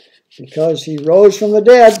kingdom. Because he rose from the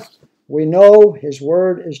dead, we know his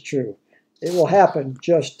word is true. It will happen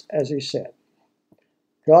just as he said.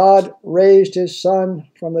 God raised his Son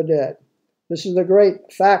from the dead. This is the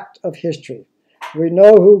great fact of history. We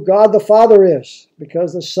know who God the Father is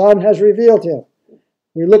because the Son has revealed him.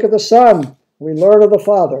 We look at the Son, we learn of the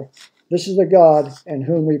Father. This is the God in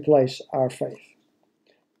whom we place our faith.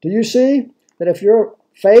 Do you see that if your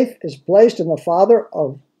faith is placed in the Father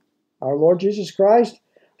of our Lord Jesus Christ,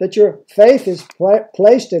 that your faith is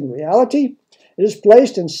placed in reality? It is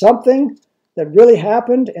placed in something that really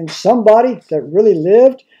happened, in somebody that really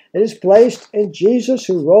lived. It is placed in Jesus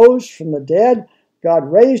who rose from the dead.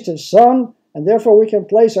 God raised his Son, and therefore we can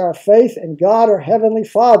place our faith in God, our Heavenly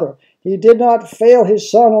Father. He did not fail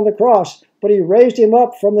his Son on the cross, but he raised him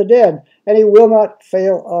up from the dead, and he will not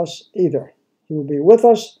fail us either. He will be with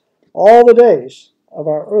us all the days of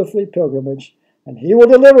our earthly pilgrimage, and he will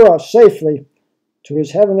deliver us safely to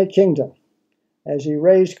his heavenly kingdom. As he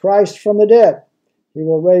raised Christ from the dead, he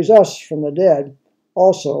will raise us from the dead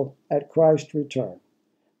also at Christ's return.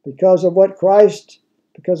 Because of what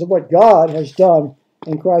God has done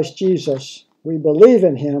in Christ Jesus, we believe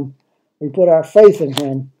in him, we put our faith in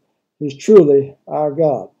him. He's truly our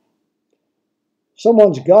God.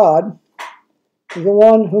 Someone's God is the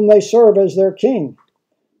one whom they serve as their king,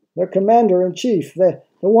 their commander-in-chief, the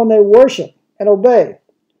one they worship and obey.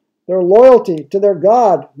 Their loyalty to their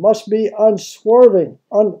God must be unswerving,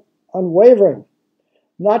 unwavering.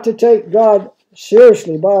 Not to take God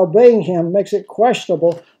seriously by obeying him makes it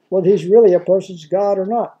questionable whether he's really a person's God or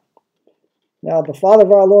not. Now, the Father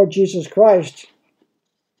of our Lord Jesus Christ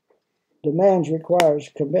requires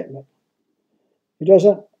commitment. He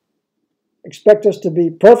doesn't expect us to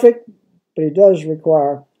be perfect, but he does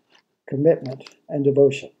require commitment and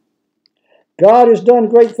devotion. God has done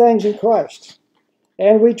great things in Christ,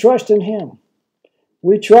 and we trust in him.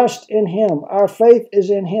 We trust in him. Our faith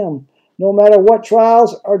is in him, no matter what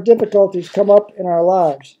trials or difficulties come up in our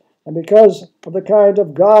lives. And because of the kind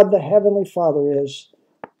of God the Heavenly Father is,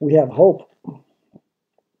 we have hope.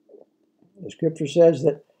 The Scripture says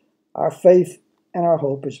that our faith and our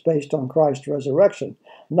hope is based on Christ's resurrection.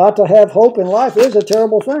 Not to have hope in life is a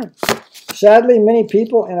terrible thing. Sadly, many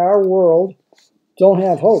people in our world don't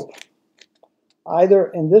have hope, either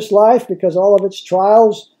in this life because all of its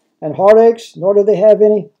trials and heartaches, nor do they have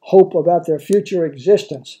any hope about their future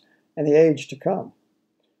existence and the age to come.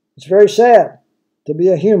 It's very sad to be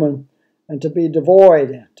a human and to be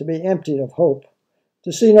devoid, to be emptied of hope,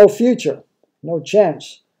 to see no future, no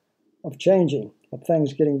chance of changing, of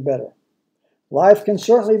things getting better. Life can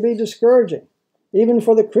certainly be discouraging, even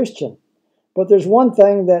for the Christian, but there's one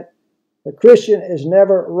thing that the Christian is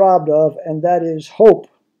never robbed of, and that is hope.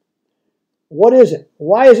 What is it?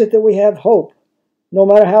 Why is it that we have hope, no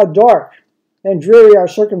matter how dark and dreary our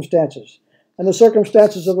circumstances and the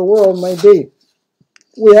circumstances of the world may be?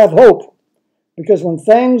 We have hope because when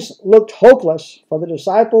things looked hopeless for the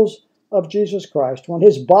disciples of Jesus Christ, when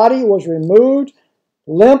his body was removed,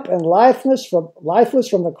 limp and lifeless from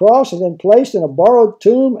the cross and then placed in a borrowed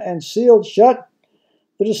tomb and sealed shut,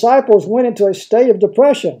 the disciples went into a state of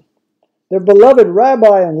depression. Their beloved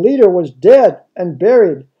rabbi and leader was dead and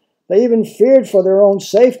buried. They even feared for their own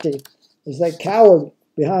safety as they cowered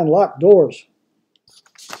behind locked doors.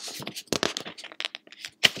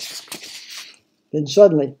 Then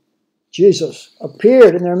suddenly, Jesus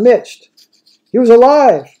appeared in their midst. He was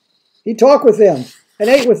alive. He talked with them and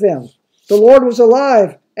ate with them. The Lord was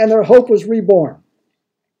alive, and their hope was reborn.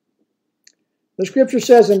 The Scripture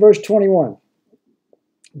says in verse 21,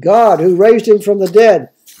 God, who raised him from the dead,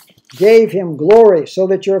 gave him glory, so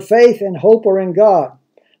that your faith and hope are in God.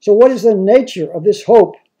 So what is the nature of this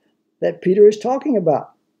hope that Peter is talking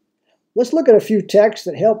about? Let's look at a few texts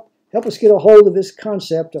that help us get a hold of this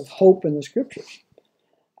concept of hope in the Scriptures.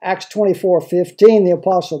 Acts 24:15, the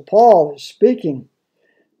Apostle Paul is speaking,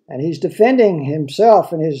 and he's defending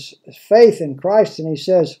himself and his faith in Christ, and he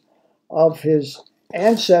says of his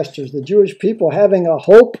ancestors, the Jewish people, having a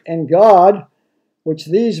hope in God, which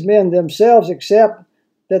these men themselves accept,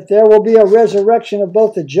 that there will be a resurrection of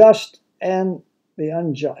both the just and the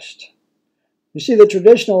unjust. You see, the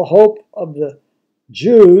traditional hope of the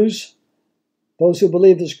Jews, those who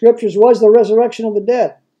believe the Scriptures, was the resurrection of the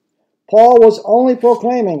dead. Paul was only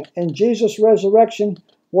proclaiming in Jesus' resurrection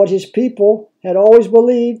what his people had always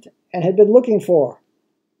believed and had been looking for.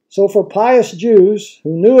 So for pious Jews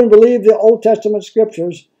who knew and believed the Old Testament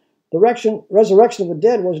Scriptures, the resurrection of the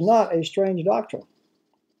dead was not a strange doctrine.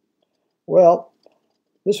 Well,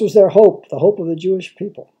 this was their hope, the hope of the Jewish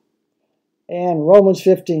people. In Romans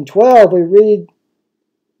 15:12, we read,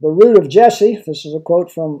 "The root of Jesse," this is a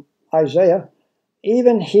quote from Isaiah,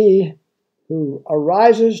 "even he who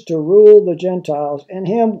arises to rule the Gentiles, in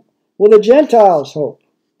him will the Gentiles hope."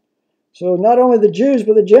 So not only the Jews,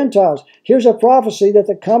 but the Gentiles. Here's a prophecy that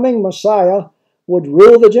the coming Messiah would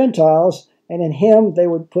rule the Gentiles, and in him they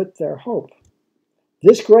would put their hope.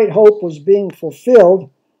 This great hope was being fulfilled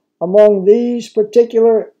among these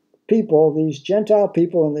particular people, these Gentile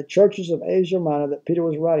people in the churches of Asia Minor that Peter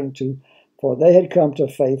was writing to, for they had come to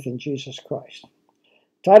faith in Jesus Christ.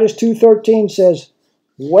 Titus 2:13 says,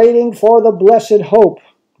 "Waiting for the blessed hope,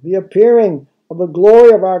 the appearing of the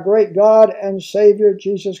glory of our great God and Savior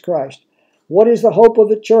Jesus Christ." What is the hope of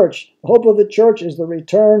the church? The hope of the church is the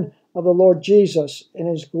return of the Lord Jesus in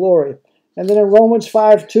his glory. And then in Romans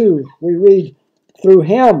 5:2, we read, "Through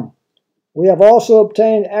him we have also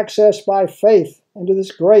obtained access by faith into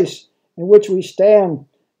this grace in which we stand,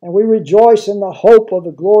 and we rejoice in the hope of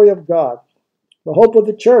the glory of God." The hope of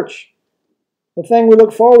the church, the thing we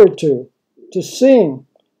look forward to seeing,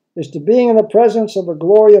 is to being in the presence of the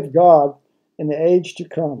glory of God in the age to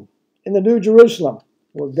come, in the New Jerusalem,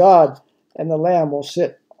 where God and the Lamb will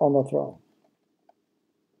sit on the throne.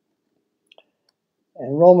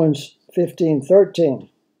 In Romans 15:13,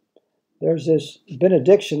 there's this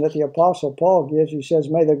benediction that the Apostle Paul gives. He says,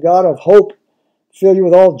 "May the God of hope fill you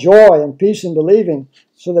with all joy and peace in believing,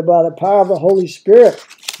 so that by the power of the Holy Spirit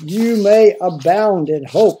you may abound in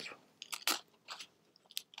hope."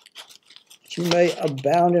 You may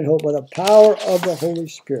abound in hope by the power of the Holy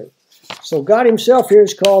Spirit. So God himself here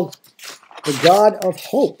is called the God of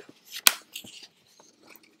hope.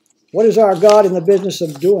 What is our God in the business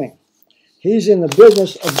of doing? He's in the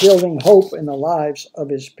business of building hope in the lives of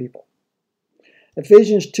his people.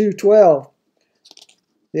 Ephesians 2:12,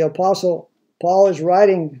 the Apostle Paul is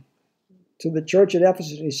writing to the church at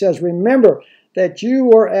Ephesus. He says, "Remember that you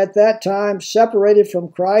were at that time separated from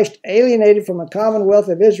Christ, alienated from the commonwealth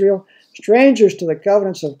of Israel, strangers to the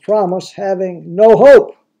covenants of promise, having no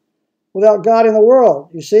hope, without God in the world."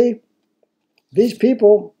 You see, these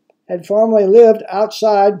people had formerly lived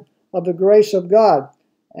outside of the grace of God.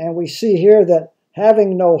 And we see here that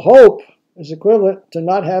having no hope is equivalent to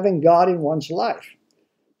not having God in one's life.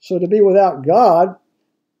 So to be without God,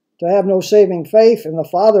 to have no saving faith in the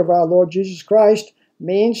Father of our Lord Jesus Christ,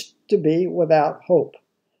 means to be without hope.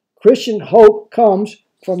 Christian hope comes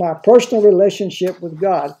from our personal relationship with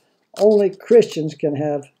God. Only Christians can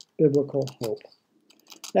have biblical hope.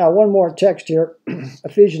 Now, one more text here,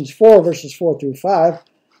 Ephesians 4, verses 4 through 5.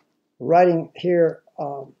 Writing here,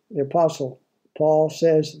 the Apostle Paul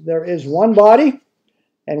says, "There is one body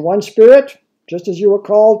and one Spirit, just as you were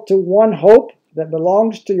called to one hope that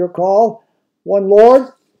belongs to your call, one Lord,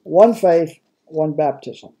 one faith, one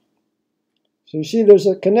baptism." So you see there's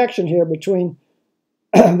a connection here between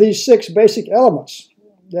these 6 basic elements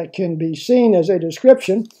that can be seen as a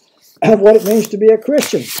description of what it means to be a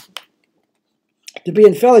Christian, to be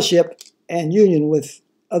in fellowship and union with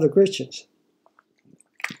other Christians.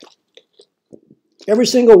 Every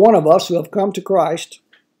single one of us who have come to Christ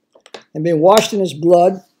and been washed in his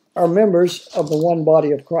blood are members of the one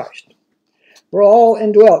body of Christ. We're all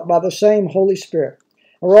indwelt by the same Holy Spirit.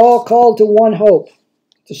 We're all called to one hope,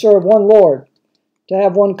 to serve one Lord, to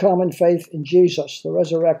have one common faith in Jesus, the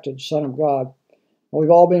resurrected Son of God. And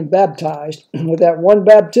we've all been baptized with that one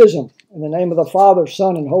baptism in the name of the Father,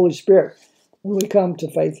 Son, and Holy Spirit when we come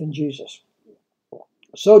to faith in Jesus.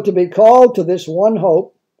 So to be called to this one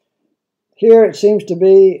hope, here it seems to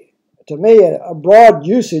be, to me, a broad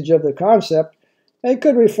usage of the concept. It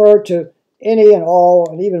could refer to any and all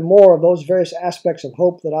and even more of those various aspects of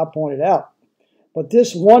hope that I pointed out. But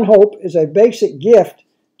this one hope is a basic gift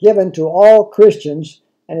given to all Christians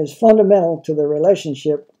and is fundamental to their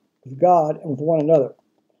relationship with God and with one another.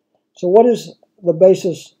 So what is the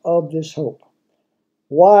basis of this hope?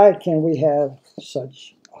 Why can we have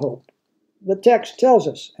such hope? The text tells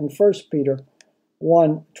us in 1 Peter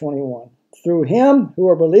 1:21. "Through him who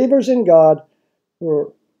are believers in God,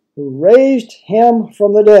 who raised him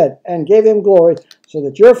from the dead and gave him glory, so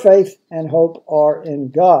that your faith and hope are in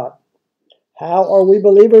God." How are we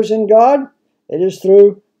believers in God? It is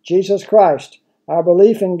through Jesus Christ. Our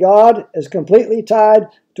belief in God is completely tied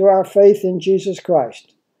to our faith in Jesus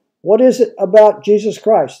Christ. What is it about Jesus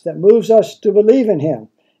Christ that moves us to believe in him?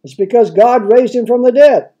 It's because God raised him from the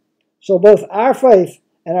dead. So both our faith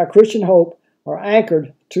and our Christian hope are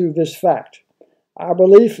anchored to this fact. Our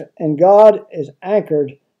belief in God is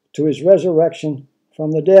anchored to his resurrection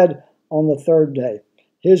from the dead on the third day.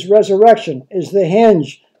 His resurrection is the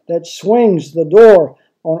hinge that swings the door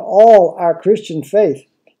on all our Christian faith.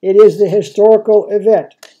 It is the historical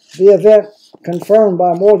event, the event confirmed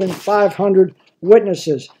by more than 500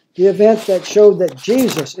 witnesses, the event that showed that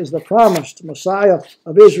Jesus is the promised Messiah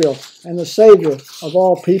of Israel and the Savior of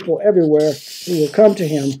all people everywhere who will come to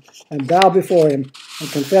him and bow before him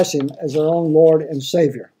and confess him as their own Lord and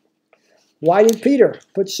Savior. Why did Peter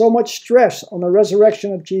put so much stress on the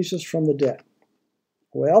resurrection of Jesus from the dead?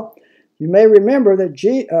 Well, you may remember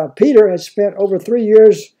that Peter had spent over 3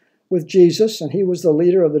 years with Jesus, and he was the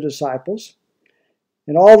leader of the disciples.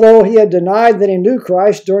 And although he had denied that he knew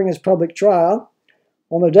Christ during his public trial,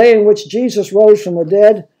 on the day in which Jesus rose from the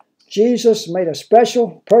dead, Jesus made a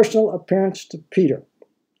special personal appearance to Peter.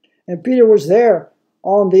 And Peter was there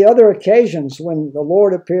on the other occasions when the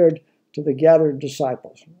Lord appeared to the gathered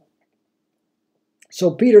disciples.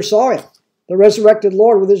 So Peter saw him, the resurrected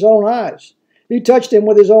Lord, with his own eyes. He touched him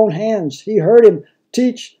with his own hands. He heard him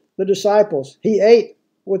teach the disciples. He ate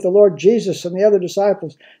with the Lord Jesus and the other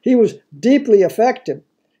disciples. He was deeply affected.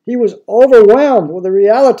 He was overwhelmed with the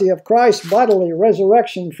reality of Christ's bodily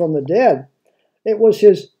resurrection from the dead. It was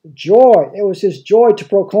his joy. It was his joy to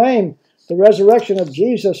proclaim the resurrection of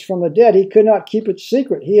Jesus from the dead. He could not keep it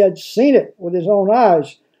secret. He had seen it with his own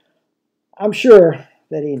eyes. I'm sure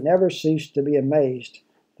that he never ceased to be amazed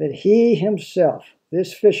that he himself,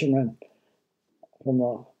 this fisherman from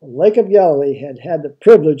the Lake of Galilee, had had the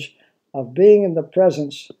privilege of being in the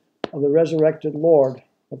presence of the resurrected Lord,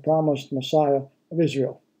 the promised Messiah of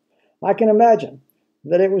Israel. I can imagine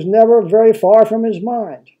that it was never very far from his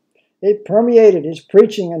mind. It permeated his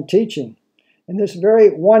preaching and teaching. In this very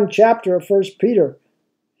one chapter of 1 Peter,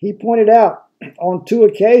 he pointed out on 2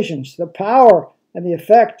 occasions the power and the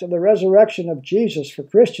effect of the resurrection of Jesus for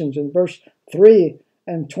Christians. In verse 3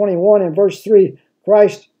 and 21, in verse 3,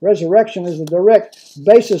 Christ's resurrection is the direct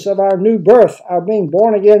basis of our new birth, our being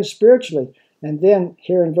born again spiritually. And then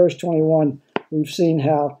here in verse 21, we've seen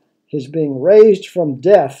how his being raised from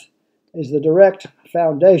death is the direct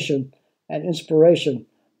foundation and inspiration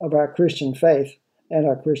of our Christian faith and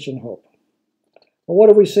our Christian hope. Well, what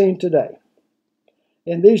have we seen today?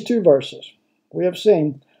 In these 2 verses, we have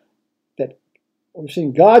seen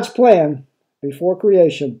God's plan before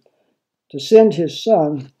creation to send his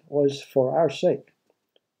Son was for our sake,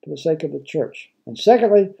 for the sake of the church. And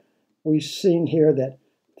secondly, we've seen here that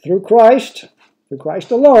through Christ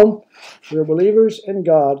alone, we are believers in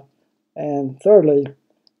God. And thirdly,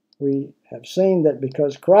 we have seen that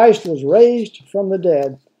because Christ was raised from the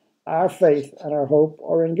dead, our faith and our hope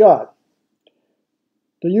are in God.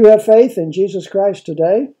 Do you have faith in Jesus Christ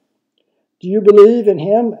today? Do you believe in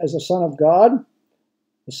him as the Son of God,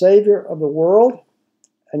 the Savior of the world,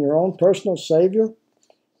 and your own personal Savior?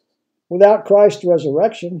 Without Christ's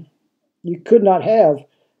resurrection, you would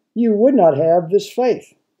not have this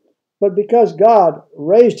faith. But because God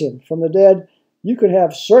raised him from the dead, you can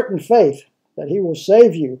have certain faith that he will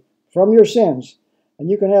save you from your sins, and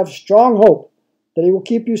you can have strong hope that he will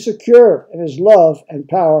keep you secure in his love and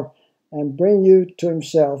power and bring you to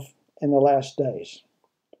himself in the last days.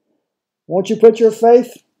 Won't you put your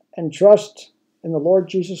faith and trust in the Lord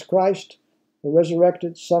Jesus Christ, the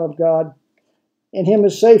resurrected Son of God? In him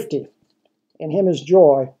is safety, in him is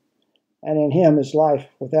joy, and in him is life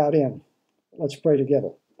without end. Let's pray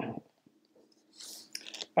together.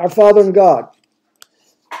 Our Father in God,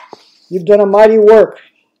 you've done a mighty work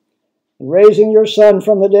in raising your Son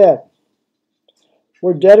from the dead.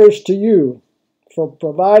 We're debtors to you for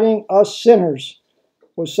providing us sinners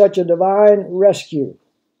with such a divine rescue.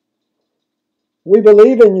 We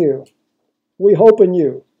believe in you. We hope in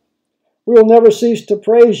you. We will never cease to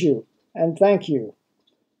praise you and thank you.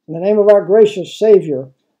 In the name of our gracious Savior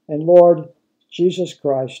and Lord Jesus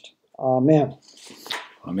Christ. Amen.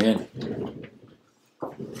 Amen.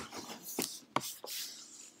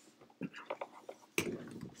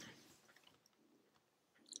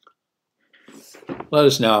 Let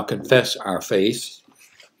us now confess our faith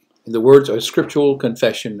in the words of a scriptural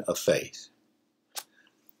confession of faith.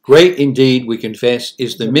 Great indeed, we confess,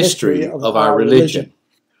 is the mystery of our religion.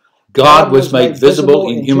 God was made visible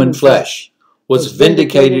in human flesh, was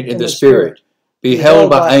vindicated in the Spirit, beheld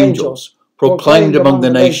by angels, proclaimed among the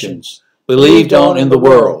nations, believed on in the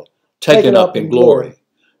world, taken up in glory.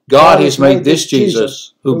 God has made this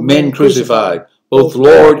Jesus, whom men crucified, both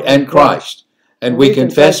Lord and Christ. And we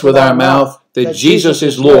confess with our mouth that Jesus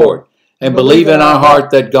is Lord, and believe in our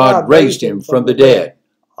heart that God raised him from the dead.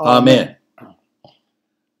 Amen.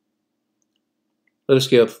 Let us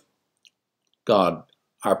give God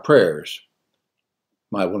our prayers.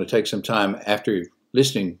 Might want to take some time after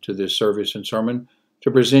listening to this service and sermon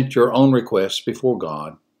to present your own requests before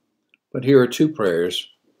God. But here are two prayers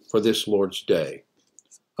for this Lord's Day.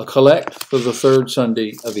 A collect for the third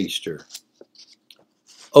Sunday of Easter.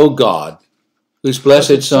 O God, whose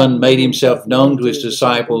blessed Son made himself known to his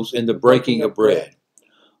disciples in the breaking of bread,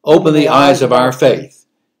 open the eyes of our faith,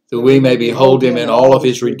 that we may behold him in all of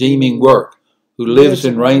his redeeming work, who lives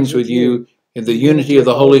and reigns with you in the unity of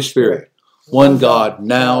the Holy Spirit, one God,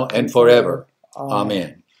 now and forever.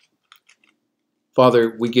 Amen.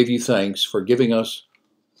 Father, we give you thanks for giving us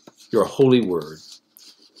your holy word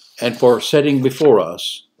and for setting before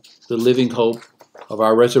us the living hope of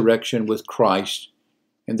our resurrection with Christ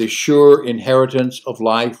and the sure inheritance of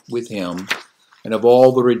life with him and of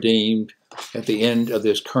all the redeemed at the end of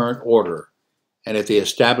this current order and at the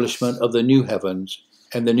establishment of the new heavens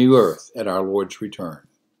and the new earth at our Lord's return.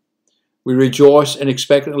 We rejoice and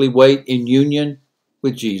expectantly wait in union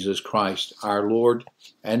with Jesus Christ, our Lord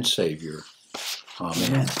and Savior.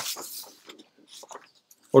 Amen.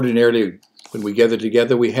 Ordinarily, when we gather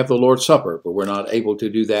together, we have the Lord's Supper, but we're not able to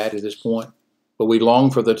do that at this point. But we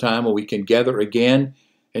long for the time when we can gather again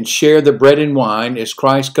and share the bread and wine as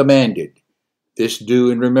Christ commanded. This do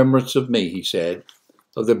in remembrance of me, he said.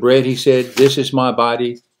 Of the bread, he said, this is my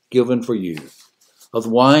body given for you. Of the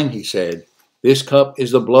wine, he said, this cup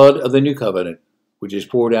is the blood of the new covenant, which is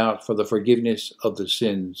poured out for the forgiveness of the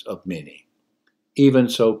sins of many. Even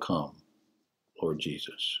so come, Lord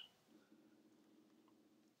Jesus.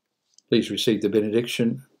 Please receive the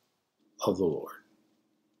benediction of the Lord.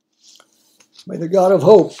 May the God of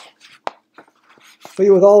hope fill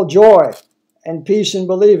you with all joy and peace in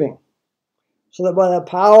believing, so that by the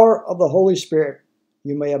power of the Holy Spirit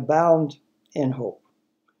you may abound in hope.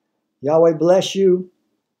 Yahweh bless you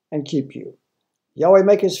and keep you. Yahweh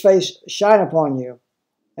make his face shine upon you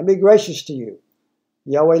and be gracious to you.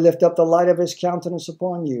 Yahweh lift up the light of his countenance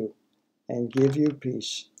upon you and give you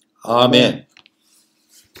peace. Amen.